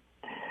answered that.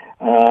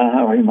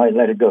 Or he might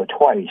let it go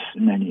twice,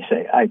 and then you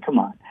say, come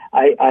on.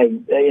 I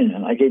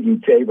did you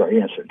a favor, I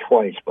answered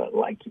twice, but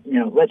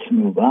let's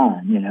move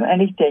on.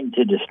 Anything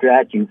to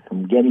distract you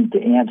from getting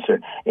to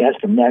answer.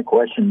 Ask him that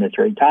question the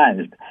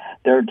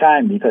third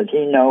time, because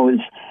he knows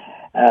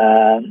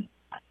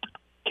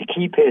to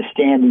keep his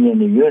standing in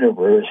the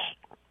universe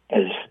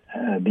as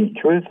being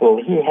truthful,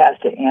 he has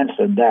to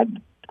answer that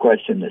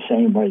question the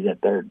same way the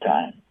third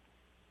time.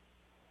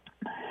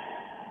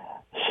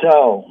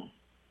 So,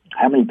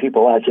 how many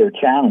people out there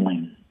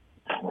channeling?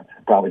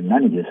 Probably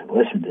none of you have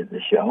listened to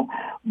the show,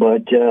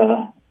 but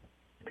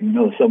if you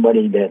know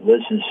somebody that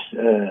listens,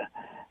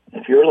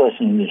 if you're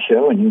listening to the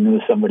show and you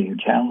know somebody who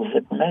channels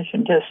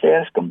information, just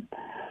ask them.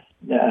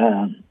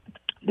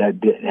 Have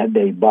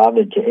they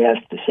bothered to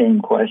ask the same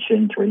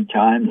question 3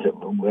 times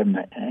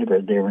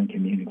whenever they're in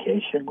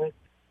communication with?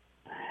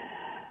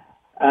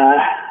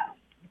 I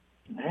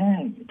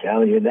can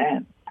tell you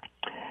that.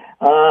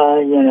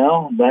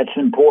 That's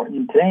an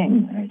important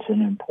thing. It's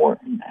an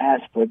important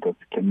aspect of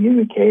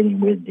communicating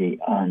with the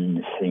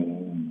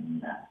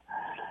unseen.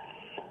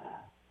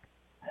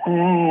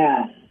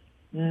 Yeah.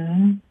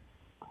 Mm-hmm.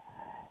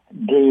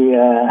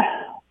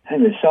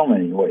 And there's so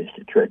many ways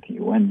to trick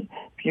you. And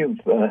if you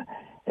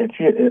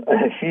didn't,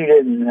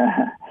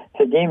 if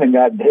the demon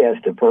got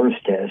past the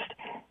first test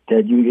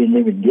that you didn't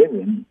even give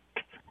him,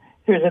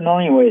 there's a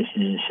million ways to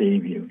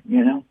deceive you.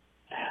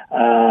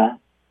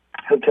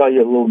 He'll tell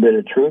you a little bit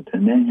of truth,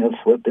 and then he'll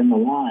slip in the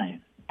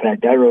line. In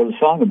fact, I wrote a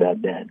song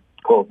about that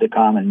called "The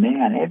Common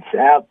Man." It's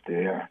out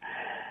there,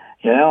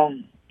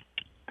 Common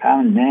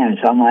Man.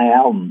 It's on my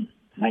album,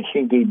 my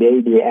CD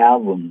Baby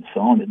album.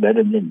 Song is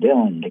better than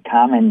Dylan. "The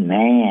Common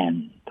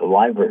Man." The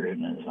live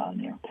version is on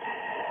there,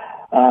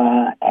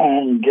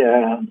 and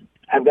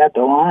I've got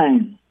the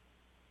line.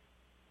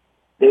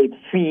 They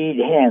feed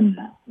him.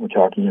 We're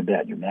talking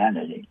about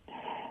humanity.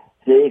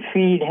 They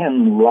feed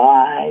him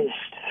lies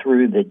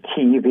through the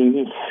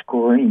TV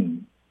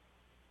screen.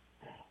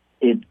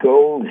 It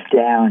goes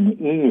down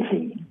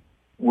easy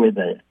with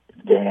a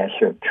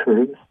dash of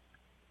truth.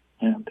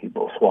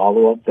 People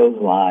swallow up those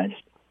lies.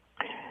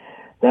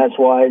 That's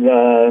why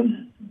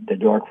the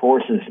dark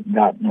forces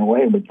gotten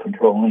away with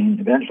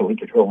eventually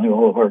controlling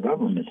all of our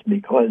governments,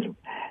 because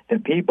the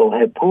people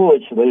have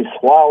foolishly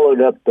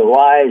swallowed up the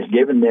lies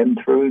given them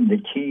through the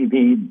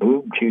TV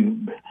boob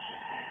tube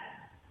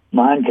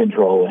mind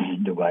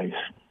controlling device.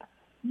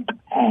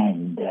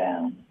 And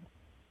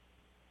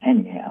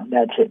anyhow,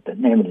 that's it. The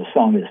name of the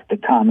song is "The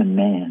Common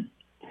Man."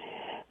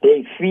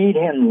 They feed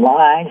him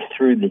lies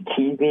through the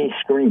TV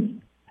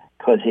screen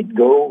because it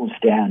goes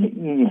down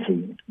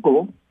easy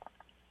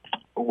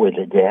with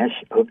a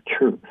dash of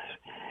truth.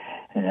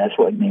 And that's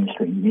what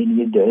mainstream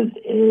media does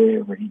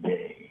every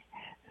day,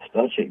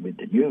 especially with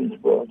the news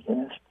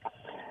broadcast.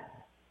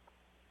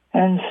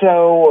 And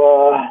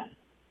so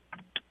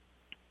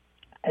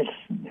it's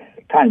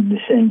kind of the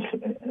same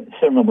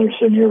similar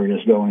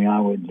scenarios going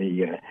on with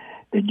the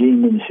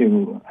demons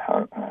who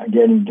are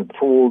getting to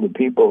fool the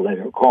people that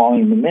are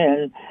calling them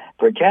in,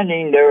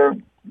 pretending they're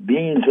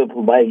beings of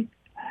light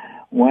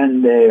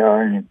when they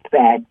are in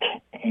fact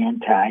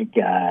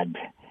anti-God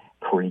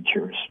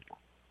creatures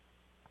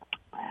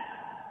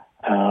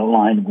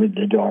aligned with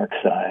the dark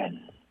side,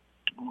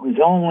 whose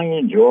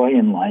only joy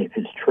in life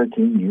is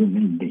tricking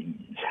human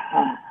beings.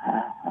 Ha,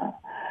 ha, ha.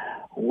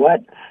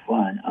 What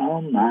fun.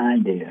 Oh, my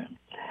dear.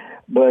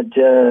 But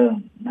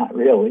not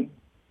really.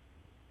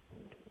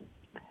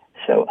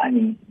 So,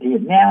 the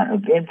amount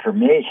of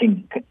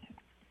information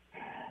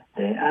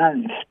that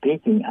I'm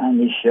speaking on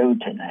this show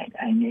tonight,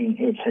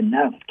 it's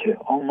enough to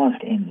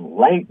almost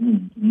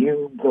enlighten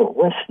you, the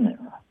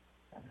listener.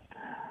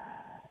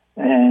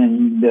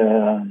 And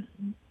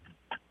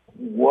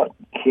what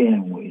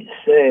can we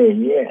say?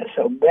 Yeah,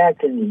 so back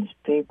to these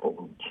people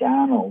who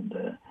channeled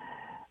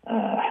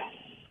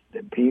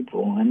the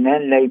people, and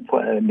then they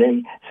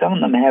some of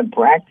them have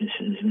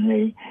practices, and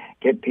they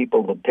get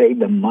people to pay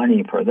them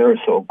money for their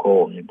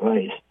so-called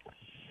advice,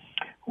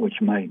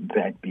 which might in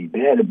fact be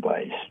bad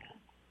advice.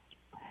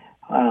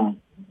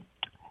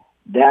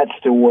 That's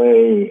the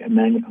way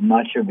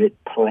much of it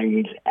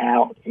plays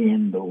out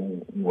in the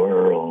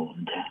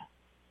world.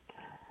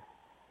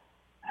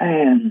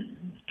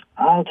 And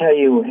I'll tell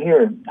you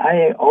here,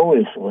 I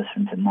always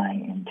listen to my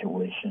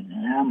intuition,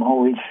 and I'm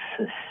always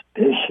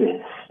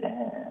suspicious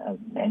of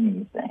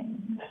many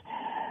things.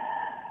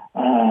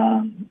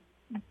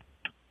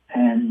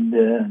 And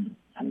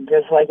I'm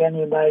just like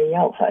anybody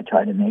else. I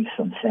try to make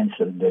some sense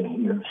of the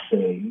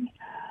hearsay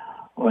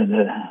or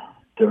the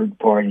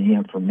third-party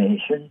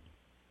information.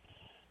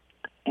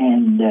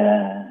 And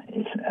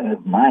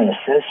it's my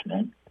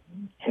assessment,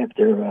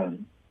 after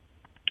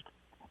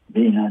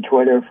being on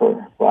Twitter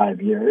for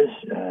 5 years,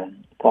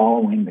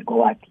 following the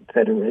Galactic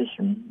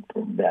Federation for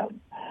about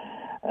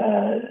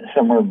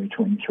somewhere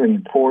between 3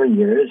 and 4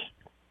 years,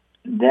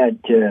 that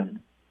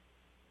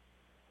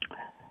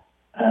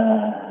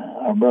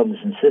our brothers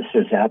and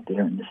sisters out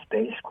there in the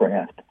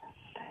spacecraft,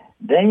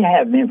 they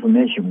have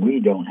information we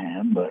don't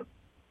have, but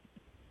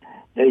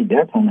they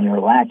definitely are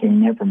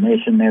lacking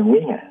information that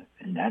we have.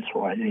 And that's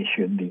why they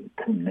should be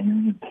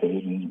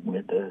communicating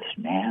with us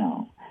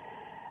now.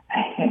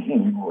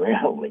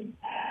 Really.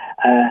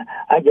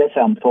 I guess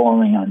I'm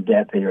falling on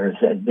deaf ears.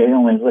 They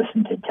only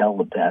listen to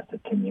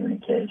telepathic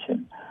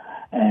communication.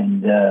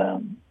 And,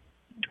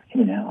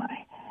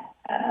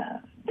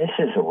 this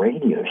is a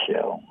radio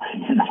show.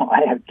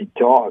 I have to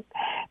talk,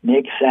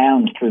 make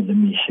sounds through the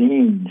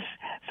machines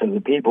so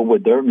the people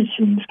with their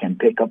machines can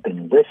pick up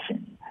and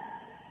listen.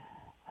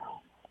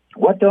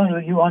 What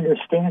don't you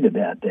understand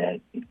about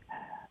that,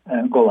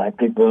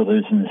 galactic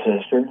brothers and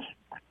sisters?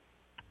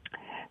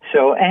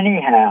 So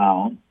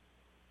anyhow,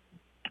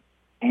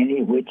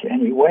 anyway,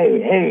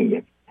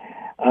 hey,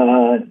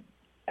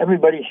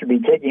 everybody should be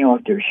taking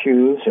off their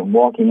shoes and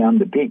walking on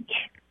the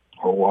beach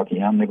or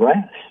walking on the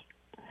grass.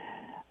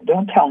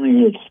 Don't tell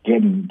me it's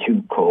getting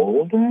too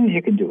cold.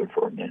 You can do it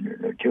for a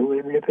minute or two,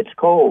 even if it's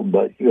cold,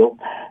 but you'll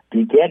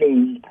be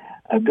getting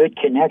a good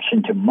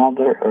connection to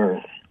Mother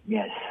Earth.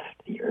 Yes,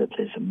 the earth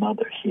is a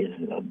mother. She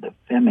is of the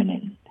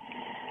feminine.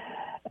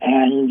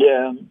 And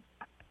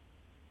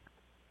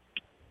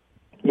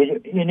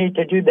you need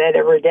to do that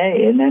every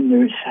day. And then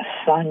there's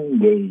sun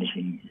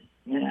gazing,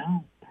 you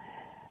know.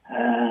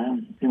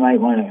 You might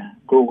want to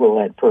Google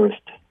that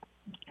first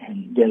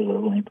and get a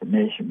little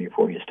information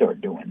before you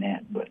start doing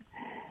that. But,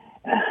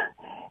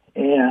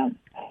 you know,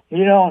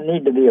 you don't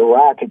need to be a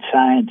rocket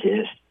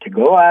scientist to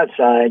go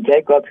outside,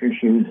 take off your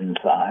shoes and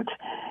socks,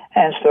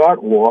 and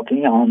start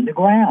walking on the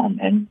ground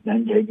and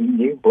taking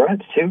deep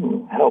breaths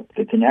to help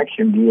the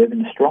connection be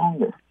even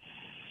stronger.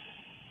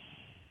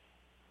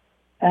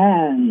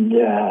 And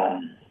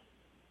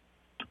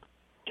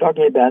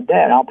talking about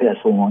that, I'll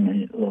pass along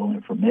a little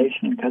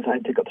information because I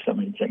pick up so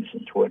many things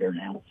on Twitter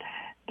now.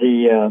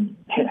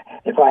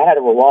 If I had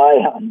to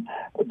rely on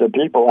the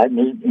people I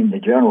meet in the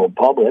general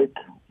public,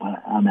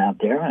 I'm out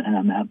there, and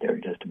I'm out there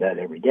just about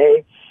every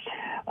day.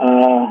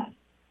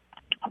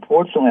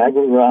 Unfortunately, I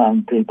grew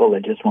around people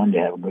that just wanted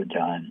to have a good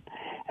time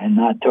and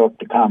not talk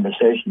the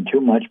conversation too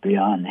much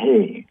beyond,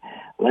 hey,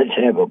 let's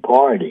have a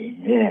party,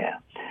 yeah.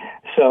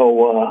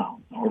 So,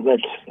 or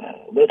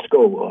let's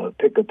go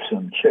pick up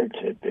some chicks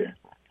at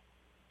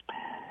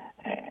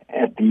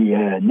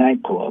the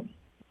nightclub.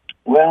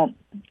 Well,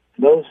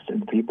 those are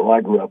the people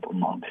I grew up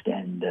amongst,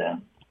 and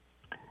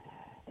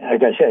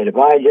like I said, if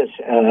I just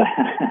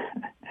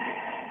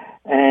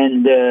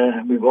and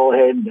we've all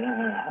had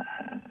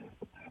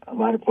a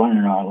lot of fun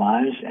in our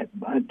lives,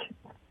 but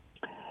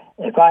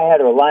if I had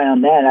to rely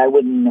on that, I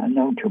wouldn't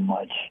know too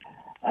much.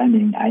 I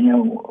mean, I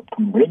know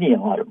from reading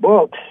a lot of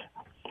books,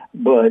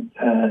 but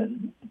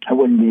I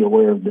wouldn't be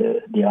aware of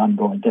the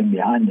ongoing thing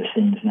behind the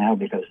scenes now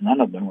because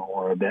none of them are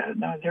aware about it.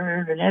 No,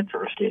 they're even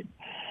interested.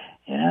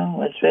 You know,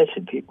 let's face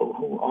it, people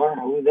who are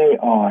who they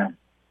are.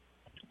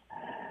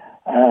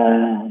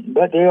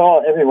 But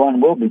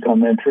everyone will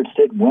become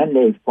interested when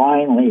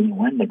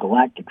the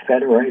Galactic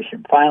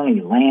Federation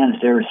finally lands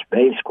their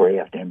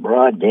spacecraft in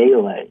broad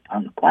daylight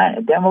on the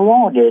planet. Then we'll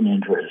all get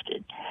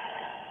interested.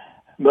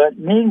 But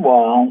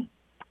meanwhile,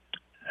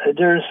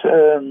 there's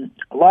a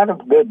lot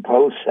of good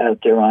posts out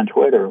there on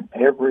Twitter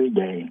every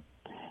day.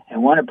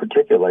 And one in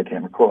particular I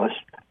came across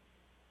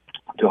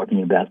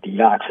talking about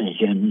the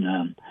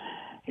oxygen.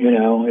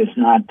 It's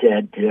not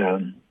that...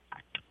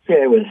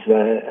 it was,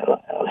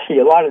 see,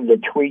 a lot of the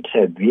tweets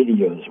have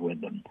videos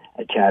with them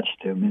attached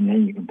to them, and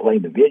then you can play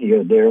the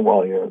video there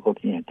while you're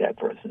looking at that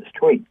person's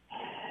tweet.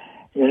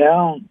 You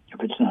know, if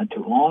it's not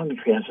too long, the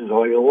chances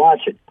are you'll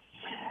watch it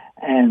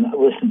and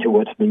listen to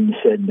what's being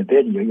said in the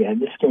video. Yeah,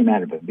 this came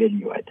out of a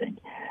video, I think.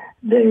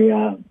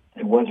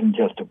 It wasn't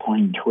just a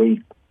plain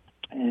tweet.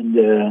 And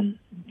the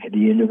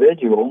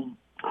individual,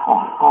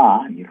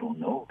 you don't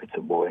know if it's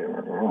a boy or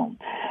a girl.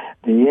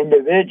 The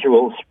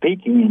individual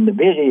speaking in the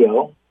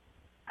video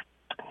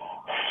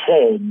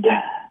said,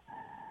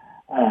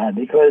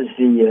 because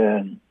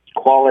the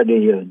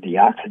quality of the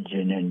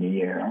oxygen in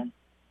the air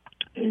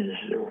is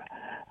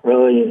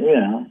really,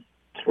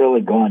 it's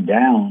really gone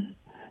down.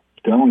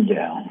 It's going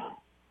down.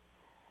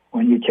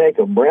 When you take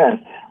a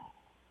breath,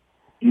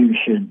 you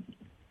should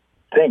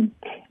think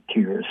to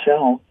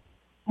yourself,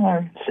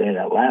 or say it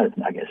out loud,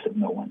 I guess if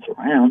no one's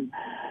around,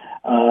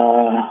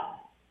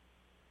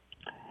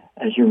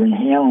 as you're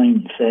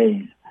inhaling,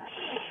 say,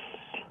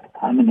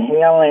 I'm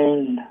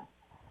inhaling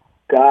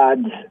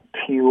God's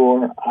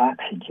pure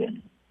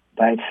oxygen.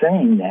 By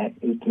saying that,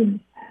 it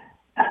can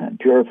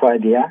purify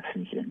the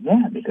oxygen.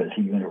 Yeah, because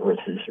the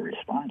universe is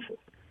responsive.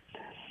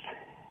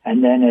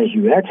 And then as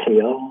you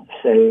exhale,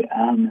 say,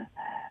 I'm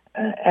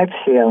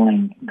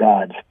exhaling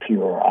God's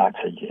pure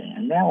oxygen.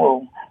 And that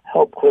will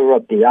help clear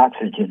up the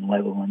oxygen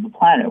level on the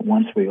planet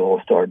once we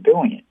all start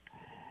doing it.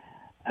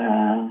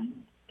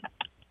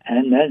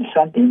 And then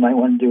something you might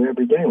want to do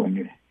every day when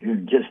you're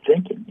just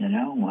thinking,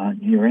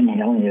 you're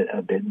inhaling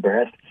a big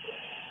breath,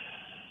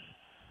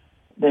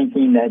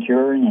 thinking that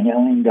you're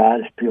inhaling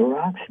God's pure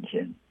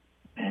oxygen.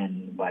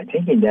 And by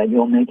thinking that,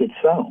 you'll make it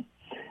so.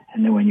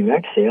 And then when you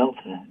exhale,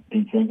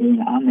 be thinking,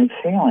 I'm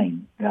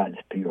exhaling God's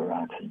pure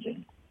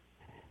oxygen.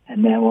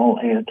 And that will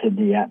add to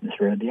the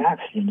atmosphere of the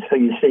oxygen. So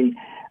you see,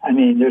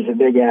 there's a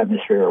big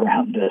atmosphere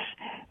around us.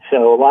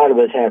 So a lot of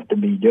us have to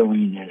be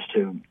doing this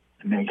to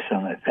make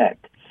some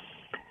effect.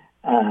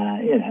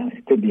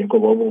 It could be a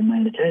global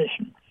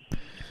meditation.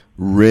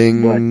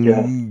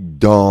 Ring,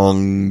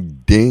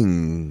 dong,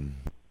 ding.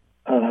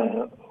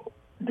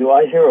 Do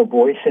I hear a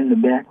voice in the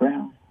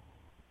background?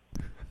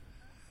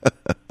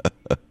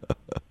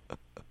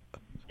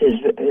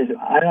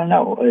 I don't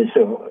know.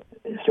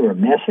 Is there a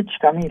message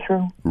coming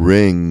through?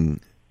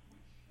 Ring,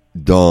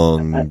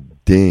 dong,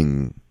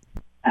 ding.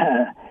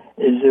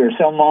 Is there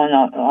someone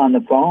on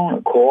the phone,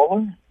 a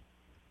caller?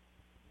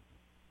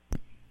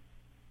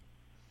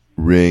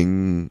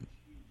 Ring,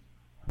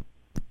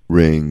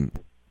 ring.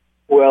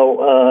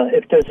 Well,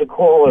 if there's a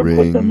caller, ring.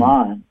 Put them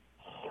on.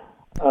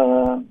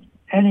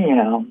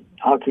 Anyhow,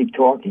 I'll keep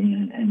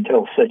talking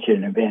until such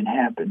an event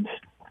happens.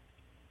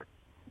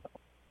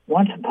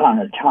 Once upon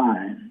a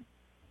time,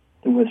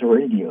 there was a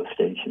radio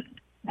station.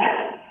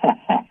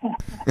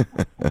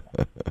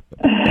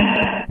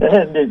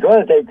 And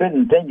because they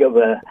couldn't think of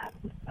a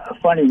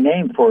funny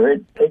name for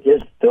it, they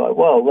just thought,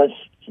 well, let's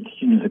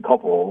just use a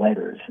couple of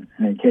letters.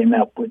 And they came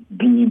up with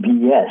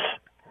BBS.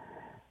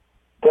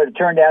 But it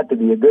turned out to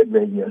be a good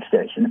radio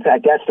station. In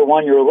fact, that's the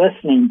one you're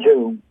listening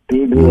to,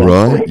 BBS.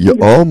 Right. You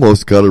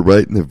almost got it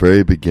right in the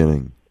very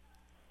beginning.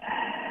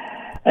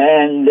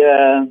 And,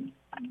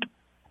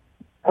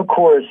 of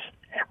course,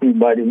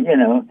 everybody,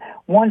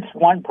 once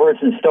one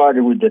person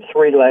started with the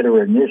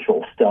three-letter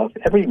initial stuff,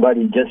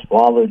 everybody just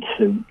followed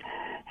suit.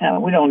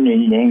 We don't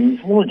need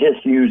names. We'll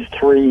just use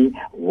three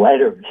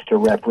letters to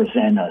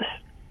represent us.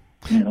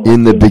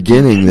 In the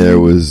beginning, there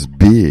was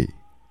B.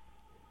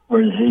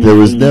 Or Z. There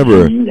was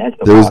never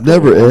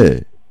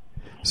A.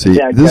 See,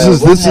 fact, this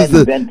is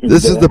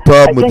the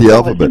problem with the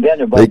alphabet.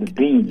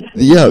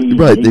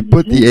 They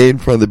put the A in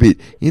front of the B.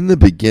 In the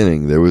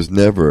beginning, there was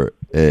never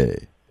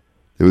A.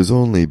 There was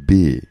only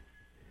B.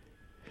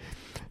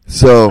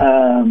 So,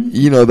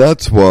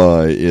 that's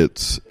why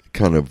it's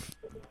kind of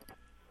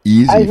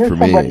easy for me. I hear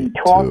somebody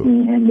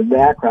talking in the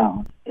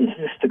background. Is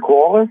this the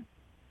caller?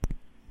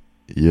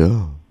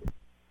 Yeah.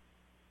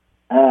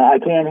 I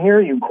can't hear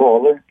you,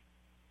 caller.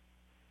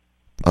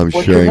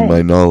 What's sharing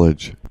my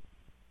knowledge.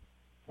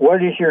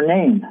 What is your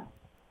name?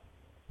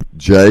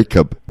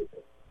 Jacob.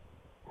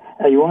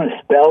 You want to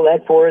spell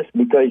that for us?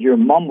 Because you're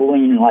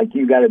mumbling like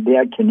you got a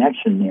bad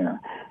connection there,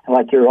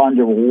 like you're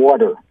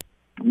underwater.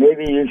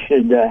 Maybe you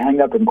should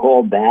hang up and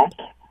call back.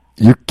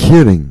 You're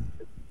kidding.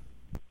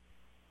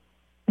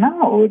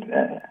 No.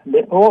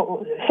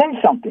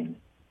 Say something.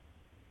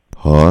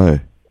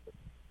 Hi.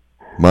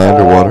 Am I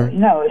underwater?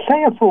 No,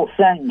 say a full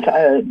sentence.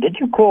 Did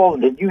you call?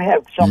 Did you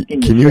have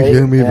something to say? Can you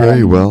hear me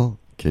very well?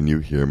 Can you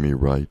hear me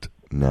right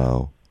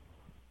now?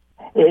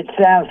 It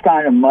sounds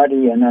kind of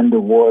muddy and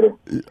underwater.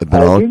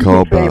 Then I'll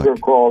call back. Favor,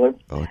 caller.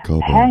 I'll call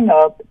back. Hang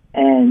up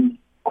and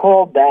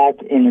call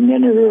back in a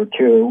minute or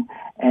two,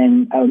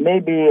 and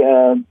maybe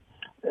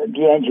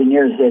the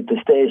engineers at the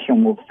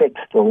station will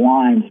fix the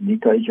lines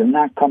because you're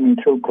not coming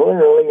through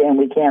clearly, and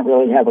we can't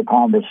really have a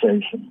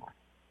conversation.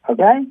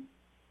 Okay?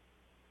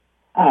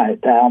 All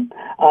right, pal.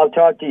 I'll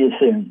talk to you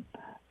soon.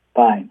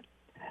 Bye.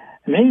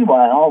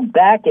 Meanwhile,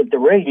 back at the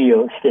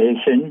radio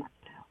station,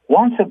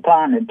 once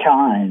upon a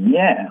time,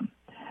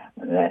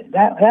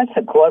 that's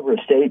a clever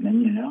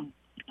statement,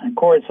 Of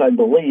course, I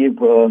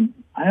believe,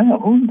 I don't know,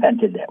 who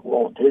invented that,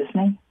 Walt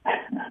Disney?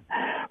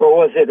 Or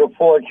was it a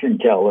fortune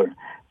teller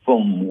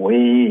from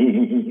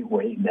way,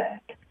 way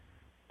back?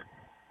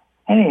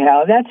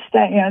 Anyhow, that's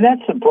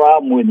the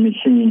problem with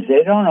machines.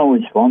 They don't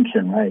always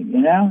function right,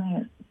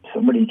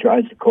 Somebody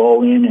tries to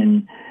call in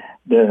and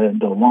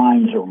the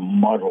lines are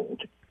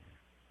muddled.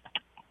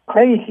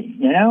 Crazy,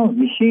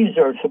 Machines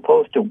are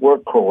supposed to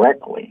work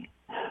correctly.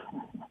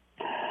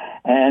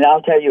 And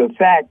I'll tell you a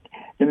fact,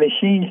 the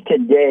machines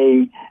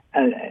today,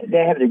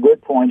 they have the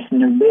good points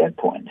and the bad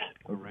points.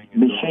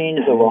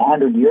 Machines of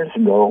 100 years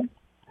ago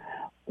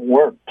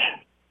worked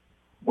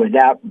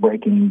without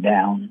breaking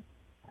down.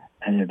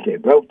 And if they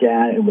broke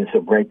down, it was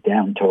a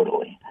breakdown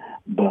totally.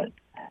 But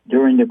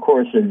during the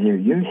course of their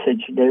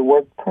usage, they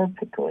worked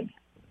perfectly.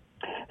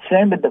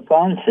 Same with the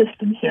phone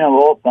systems.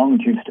 All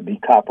phones used to be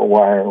copper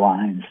wire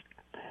lines,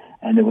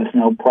 and there was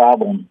no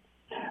problem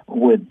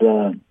with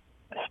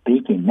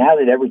speaking. Now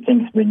that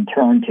everything's been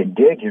turned to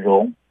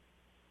digital,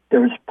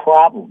 there's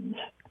problems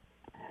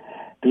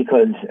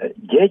because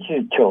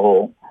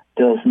digital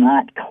does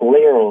not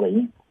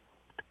clearly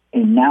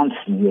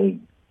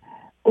enunciate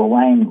the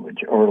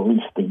language, or at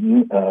least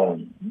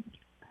the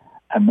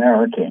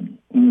American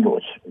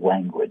English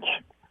language.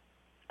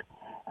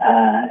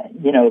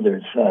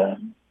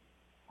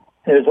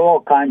 There's all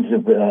kinds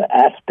of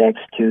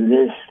aspects to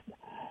this.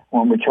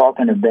 When we're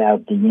talking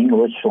about the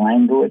English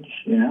language,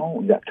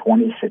 we got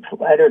 26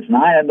 letters.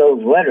 9 of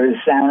those letters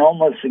sound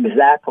almost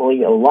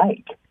exactly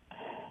alike.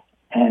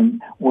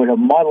 And with a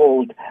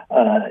muddled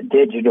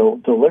digital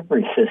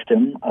delivery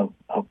system of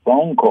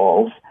phone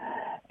calls,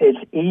 it's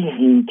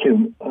easy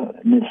to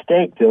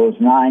mistake those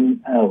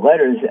 9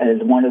 letters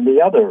as one of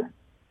the other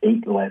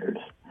 8 letters.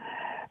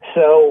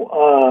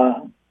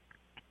 So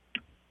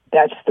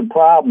that's the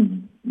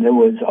problem. There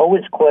was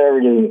always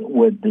clarity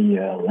with the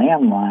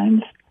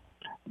landlines,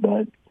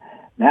 but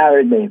now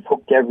they've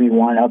hooked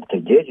everyone up to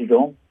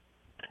digital.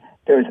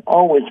 There's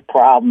always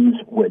problems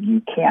where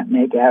you can't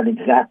make out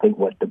exactly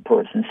what the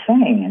person's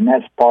saying, and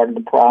that's part of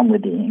the problem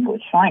with the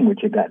English language.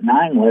 You've got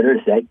 9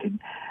 letters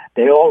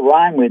they all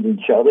rhyme with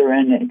each other,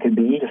 and it could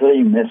be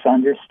easily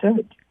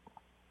misunderstood.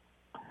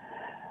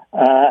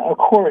 Of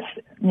course,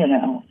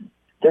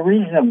 the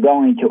reason of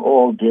going to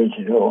all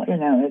digital,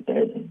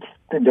 it's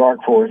the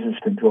dark forces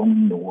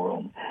controlling the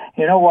world.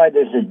 You know why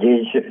there's a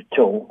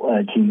digital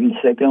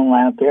TV signal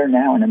out there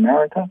now in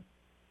America?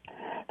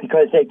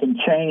 Because they can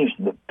change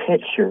the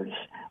pictures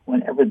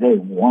whenever they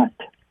want,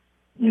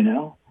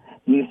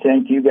 You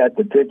think you got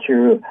the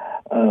picture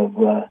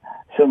of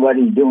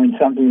somebody doing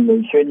something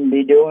they shouldn't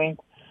be doing,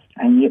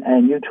 and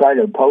you try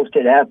to post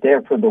it out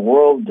there for the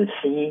world to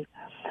see.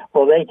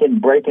 Well, they can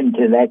break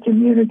into that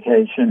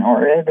communication,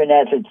 or even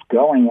as it's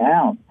going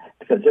out,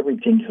 because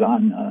everything's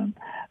on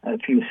a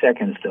few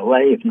seconds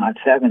delay, if not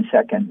 7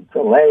 seconds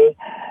delay.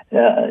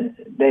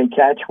 They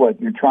catch what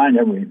you're trying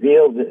to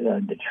reveal,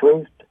 the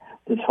truth,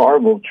 this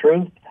horrible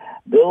truth.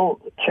 They'll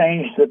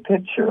change the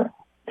picture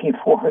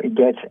before it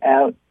gets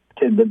out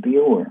to the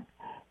viewer.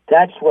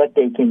 That's what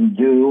they can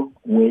do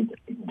with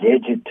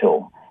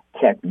digital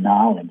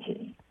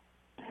technology.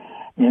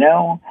 You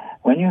know,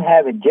 when you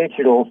have a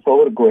digital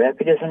photograph,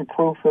 it isn't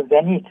proof of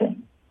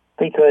anything,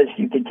 because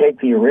you can take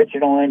the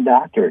original and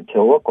doctor it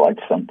to look like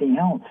something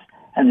else,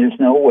 and there's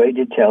no way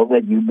to tell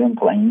that you've been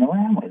playing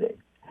around with it.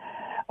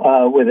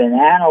 With an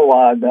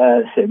analog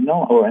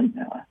signal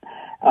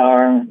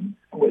or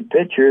with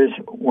pictures,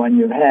 when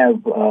you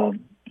have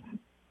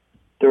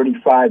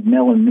 35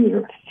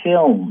 millimeter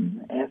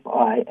film,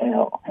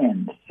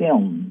 F-I-L-M,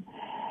 film,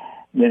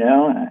 you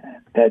know,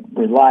 that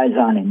relies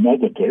on a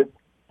negative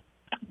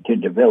to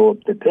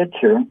develop the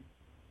picture.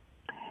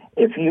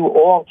 If you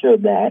alter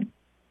that,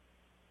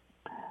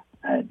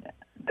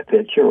 the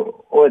picture,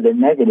 or the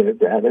negative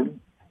rather,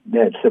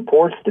 that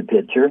supports the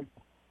picture,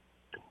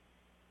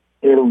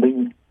 it'll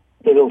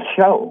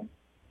show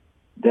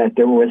that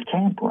there was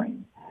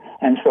tampering.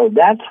 And so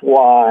that's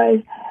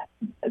why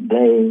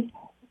they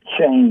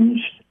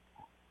changed,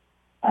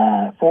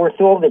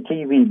 forced all the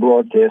TV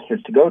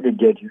broadcasters to go to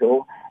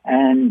digital,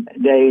 and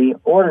they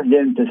ordered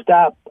them to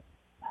stop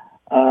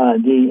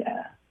the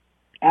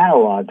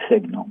analog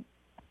signal.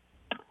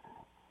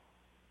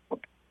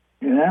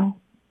 You know,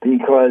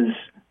 because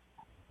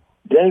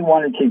they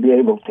wanted to be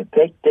able to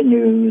take the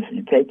news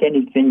and take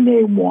anything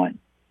they want.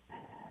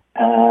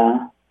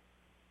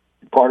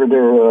 Part of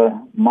their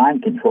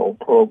mind control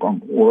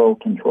program, world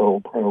control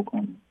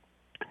program.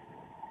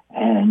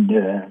 And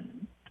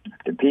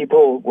the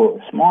people were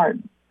smart.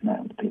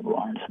 No, the people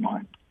aren't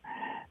smart.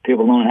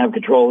 People don't have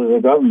control of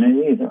the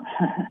government either.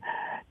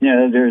 You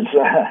know, there's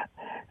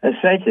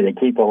essentially they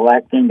keep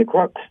electing the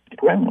crooks, the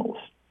criminals.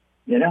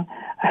 You know,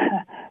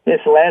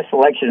 this last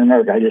election in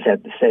America, I just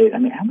have to say, I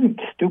mean, how many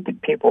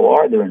stupid people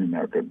are there in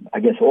America? I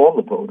guess all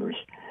the voters,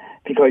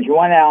 because you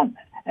went out,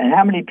 and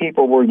how many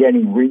people were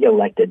getting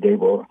reelected? They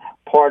were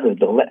part of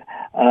the.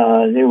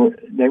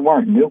 They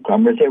weren't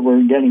newcomers. They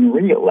were getting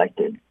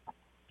reelected.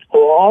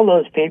 Well, all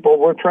those people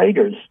were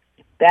traitors,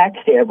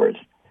 backstabbers.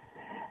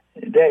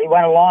 They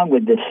went along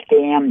with the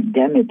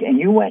scam-demic, and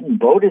you went and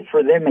voted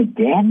for them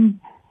again.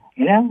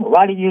 You know, a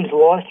lot of you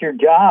lost your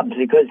jobs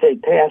because they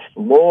passed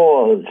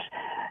laws,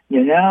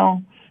 you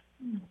know,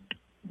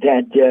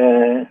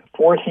 that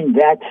forcing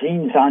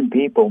vaccines on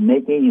people,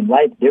 making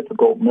life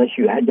difficult unless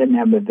you didn't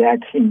have a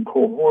vaccine.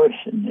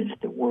 Coercion is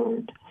the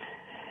word.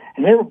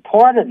 And they were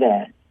part of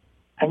that.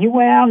 And you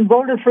went out and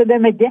voted for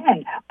them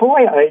again.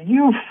 Boy, are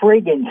you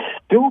friggin'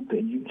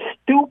 stupid, you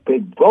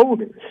stupid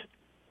voters.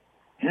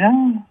 You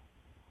know?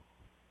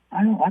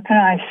 What can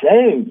I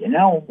say? You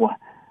know,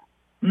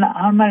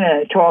 I'm going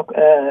to talk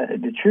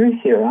the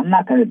truth here. I'm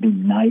not going to be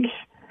nice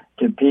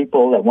to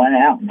people that went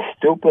out and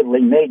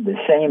stupidly made the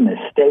same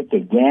mistake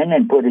again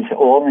and put us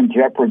all in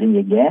jeopardy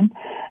again.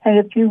 And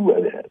if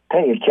you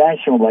pay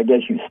attention, well, I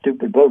guess you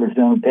stupid voters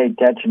don't pay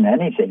attention to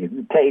anything. If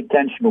you pay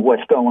attention to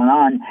what's going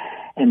on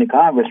in the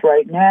Congress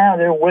right now,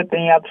 they're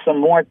whipping up some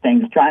more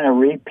things, trying to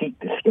repeat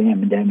the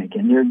scam-demic.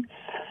 And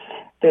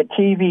the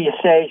TV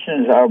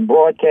stations are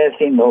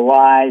broadcasting the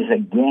lies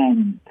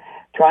again,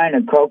 trying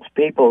to coax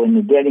people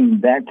into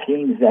getting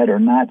vaccines that are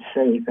not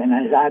safe. And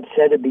as I've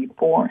said it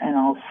before, and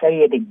I'll say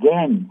it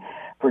again,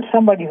 for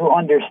somebody who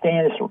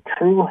understands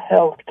true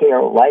health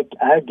care like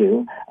I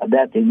do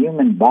about the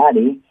human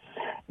body,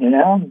 you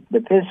know,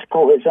 the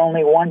physical is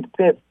only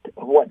 1/5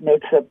 of what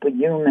makes up a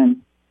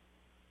human.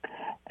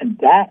 And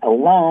that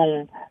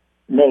alone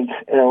makes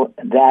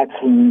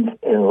vaccines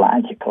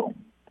illogical.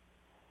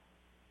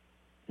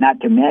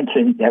 Not to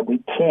mention that we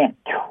can't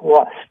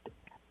trust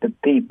the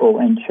people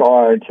in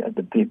charge of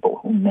the people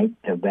who make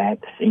the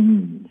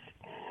vaccines.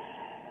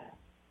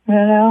 You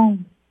know,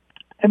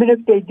 I mean,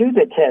 if they do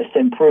the test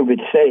and prove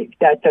it's safe,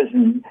 that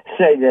doesn't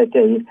say that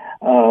they,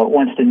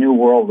 once the New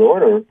World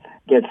Order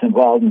gets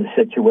involved in the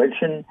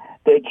situation,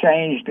 they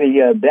change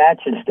the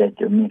batches that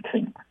they're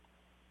mixing.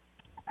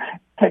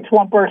 It takes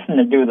one person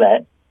to do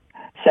that,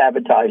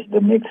 sabotage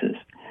the mixes,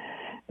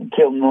 and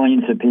kill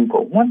millions of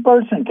people. One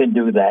person can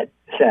do that,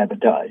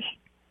 sabotage.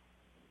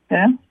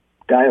 Yeah?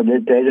 Guy will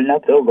get paid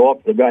enough, they'll go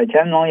up to the guy,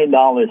 $10 million,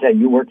 hey,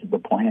 you work at the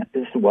plant,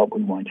 this is what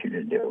we want you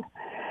to do.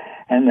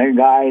 And the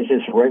guy is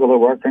just a regular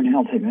worker, and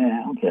he'll say,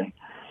 yeah, okay.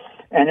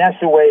 And that's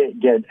the way it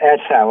gets,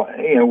 that's how,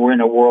 you know, we're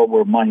in a world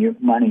where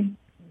money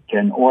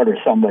can order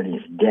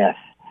somebody's death,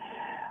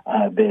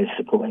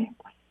 basically.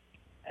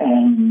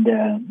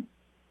 And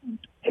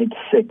it's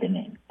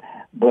sickening.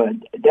 But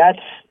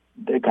that's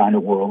the kind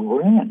of world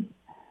we're in.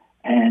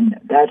 And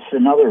that's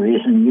another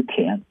reason you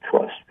can't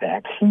trust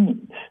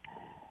vaccines,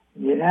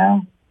 you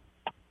know?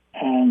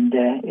 And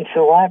it's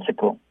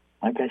illogical.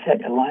 Like I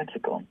said,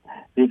 illogical.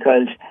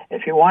 Because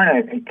if you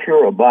want to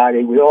cure a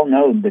body, we all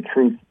know the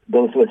truth.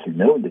 Those of us who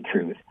know the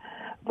truth,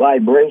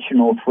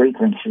 vibrational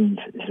frequencies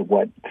is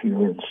what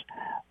cures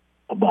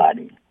a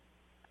body.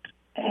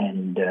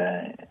 And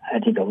I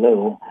think a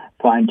little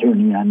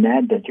fine-tuning on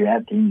that you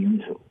have to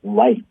use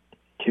light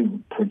to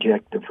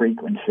project the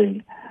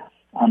frequency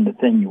on the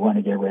thing you want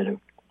to get rid of,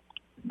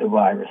 the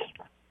virus,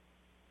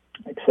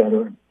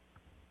 etc.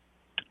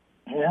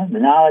 Yeah, the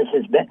knowledge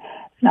has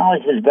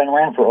been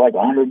around for like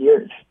 100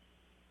 years,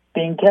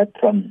 being kept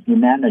from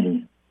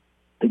humanity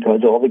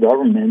because all the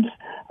governments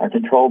are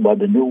controlled by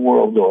the New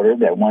World Order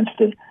that wants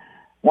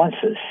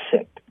us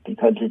sick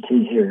because it's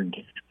easier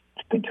to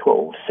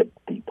control sick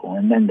people.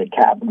 And then the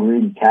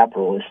greedy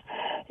capitalists,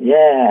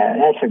 yeah,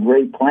 that's a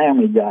great plan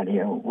we got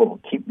here. We'll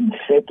keep them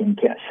sick and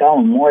sell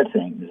them more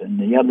things. And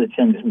the other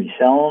things we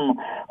sell them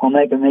will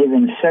make them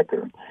even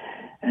sicker.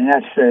 And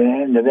that's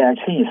and the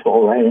vaccines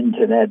fall right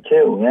into that,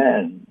 too.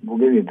 Yeah, we'll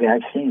give you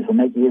vaccines. We'll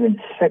make you even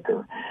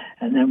sicker.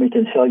 And then we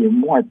can sell you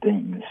more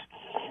things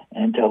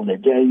until the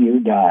day you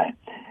die.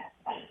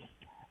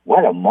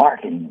 What a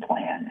marketing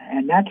plan.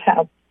 And that's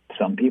how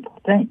some people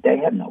think. They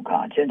have no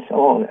conscience.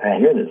 Oh, I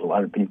hear there's a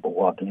lot of people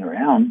walking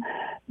around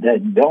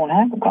that don't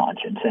have a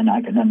conscience, and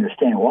I can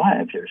understand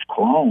why. If there's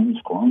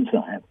clones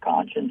don't have a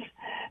conscience.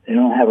 They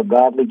don't have a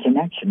godly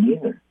connection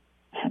either.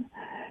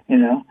 You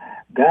know,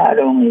 God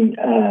only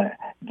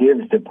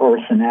gives the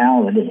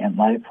personality and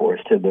life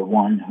force to the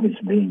one who's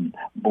being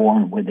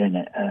born within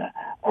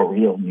a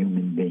real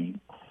human being.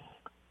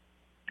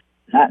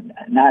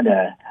 Not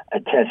a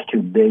test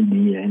tube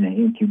baby in an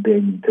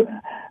incubating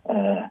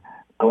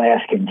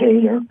glass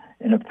container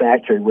in a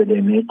factory where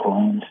they make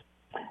clones.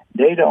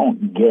 They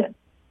don't get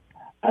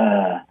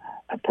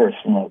a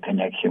personal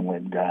connection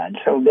with God,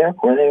 so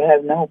therefore they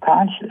have no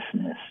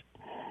consciousness.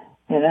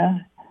 You know,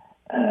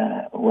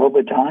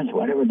 robotons,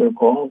 whatever they're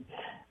called,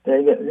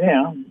 they're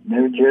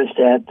just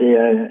at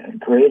the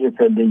created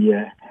for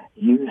the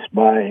use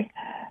by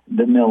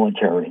the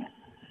military.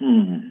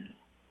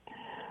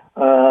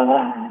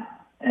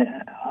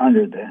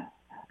 Under the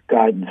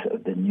guidance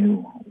of the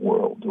New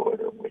World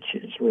Order, which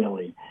is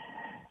really,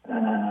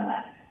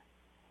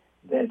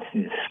 that's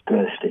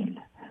disgusting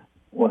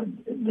what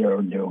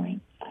they're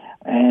doing.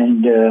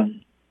 And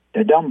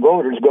the dumb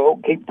voters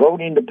keep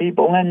voting the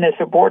people in that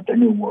support the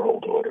New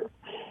World Order.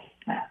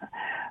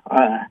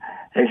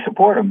 They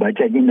support them by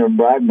taking their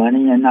bribe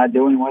money and not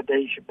doing what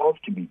they're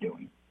supposed to be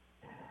doing.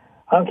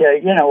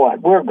 Okay, you know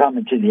what? We're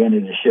coming to the end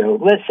of the show.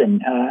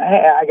 Listen,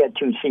 I got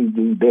 2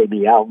 CD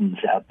baby albums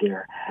out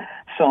there.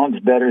 Songs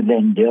Better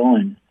Than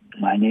Dylan.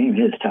 My name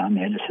is Tom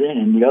Edison.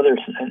 And the other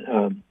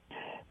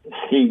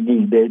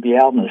CD baby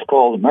album is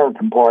called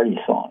American Party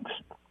Songs.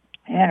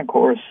 And, of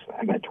course,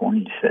 I got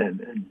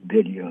 27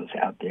 videos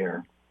out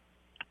there.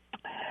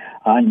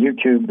 On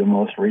YouTube, the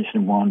most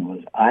recent one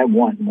was I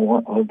Want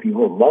More of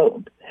Your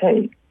Love.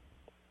 Hey,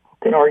 who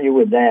can argue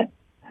with that?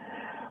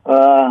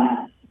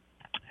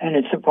 And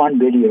it's a fun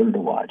video to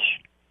watch.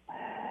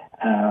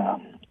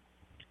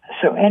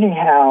 So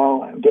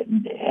anyhow,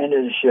 getting to the end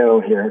of the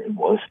show here, it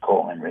was a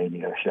call-in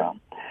radio show.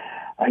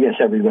 I guess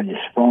everybody's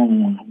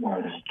phone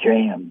was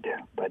jammed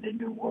by the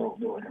New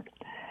World Order.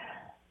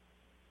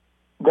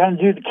 I'm going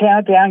to do the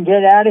countdown,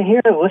 get out of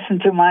here, listen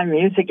to my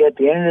music at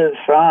the end of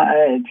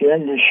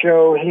the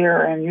show here,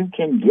 and you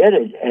can get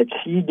it at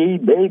CD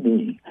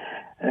Baby.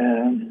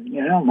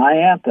 My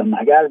anthem,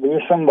 I Gotta Be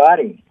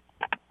Somebody.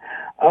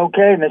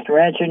 Okay, Mr.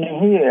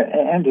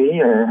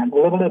 Engineer,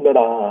 blah, blah, blah,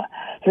 blah.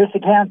 Here's the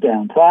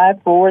countdown.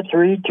 5, 4,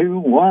 3, 2,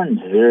 1,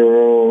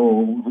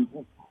 0.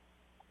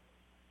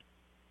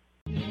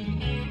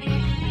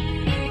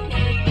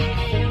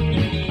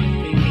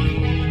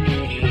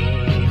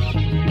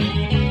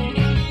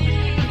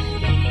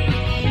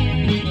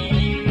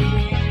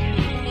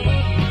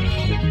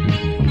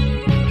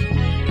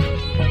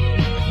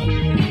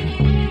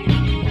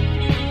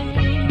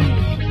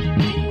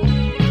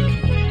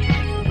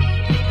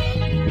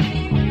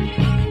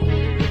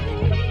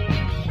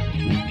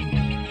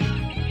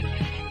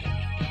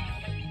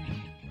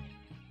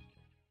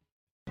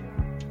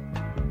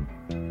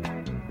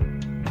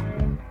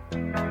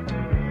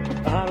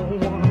 I don't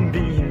wanna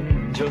be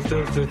just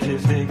a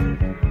statistic.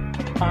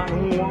 I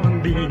don't wanna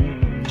be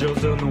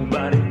just a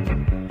nobody.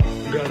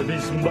 Gotta be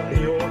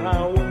somebody or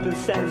I won't be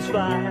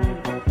satisfied.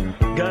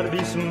 Gotta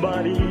be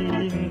somebody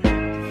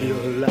to feel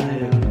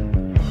alive.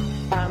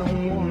 I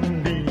don't wanna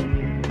be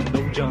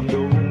no John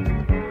Doe.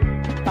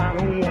 I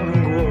don't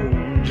wanna grow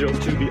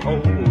just to be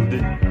old.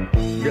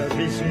 Gotta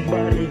be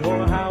somebody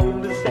or I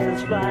won't be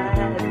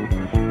satisfied.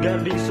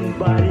 Gotta be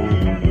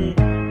somebody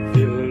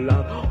feel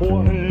alive.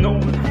 Wanna know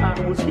I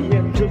was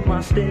here, took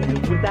my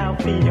stand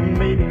without fear,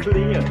 made it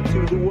clear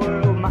to the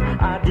world my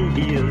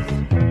ideas.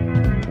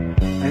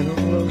 And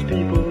all those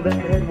people that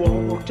had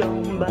walked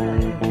on by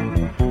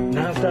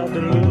now stop to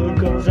look,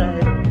 cause I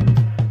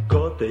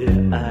caught their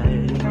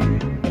eye.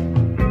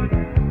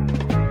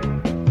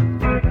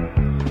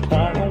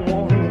 I don't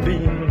wanna be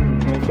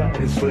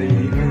nobody's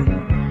slave.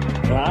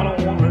 I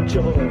don't wanna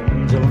join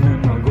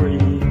in my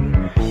grave.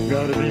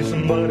 Gotta be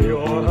somebody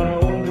or I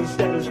won't be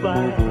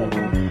satisfied.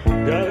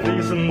 Gotta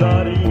be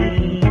somebody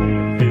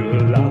feel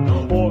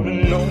alive. Wanna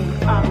know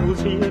I was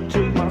here,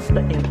 took my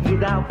stand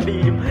without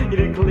fear, made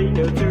it clear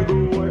to the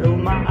world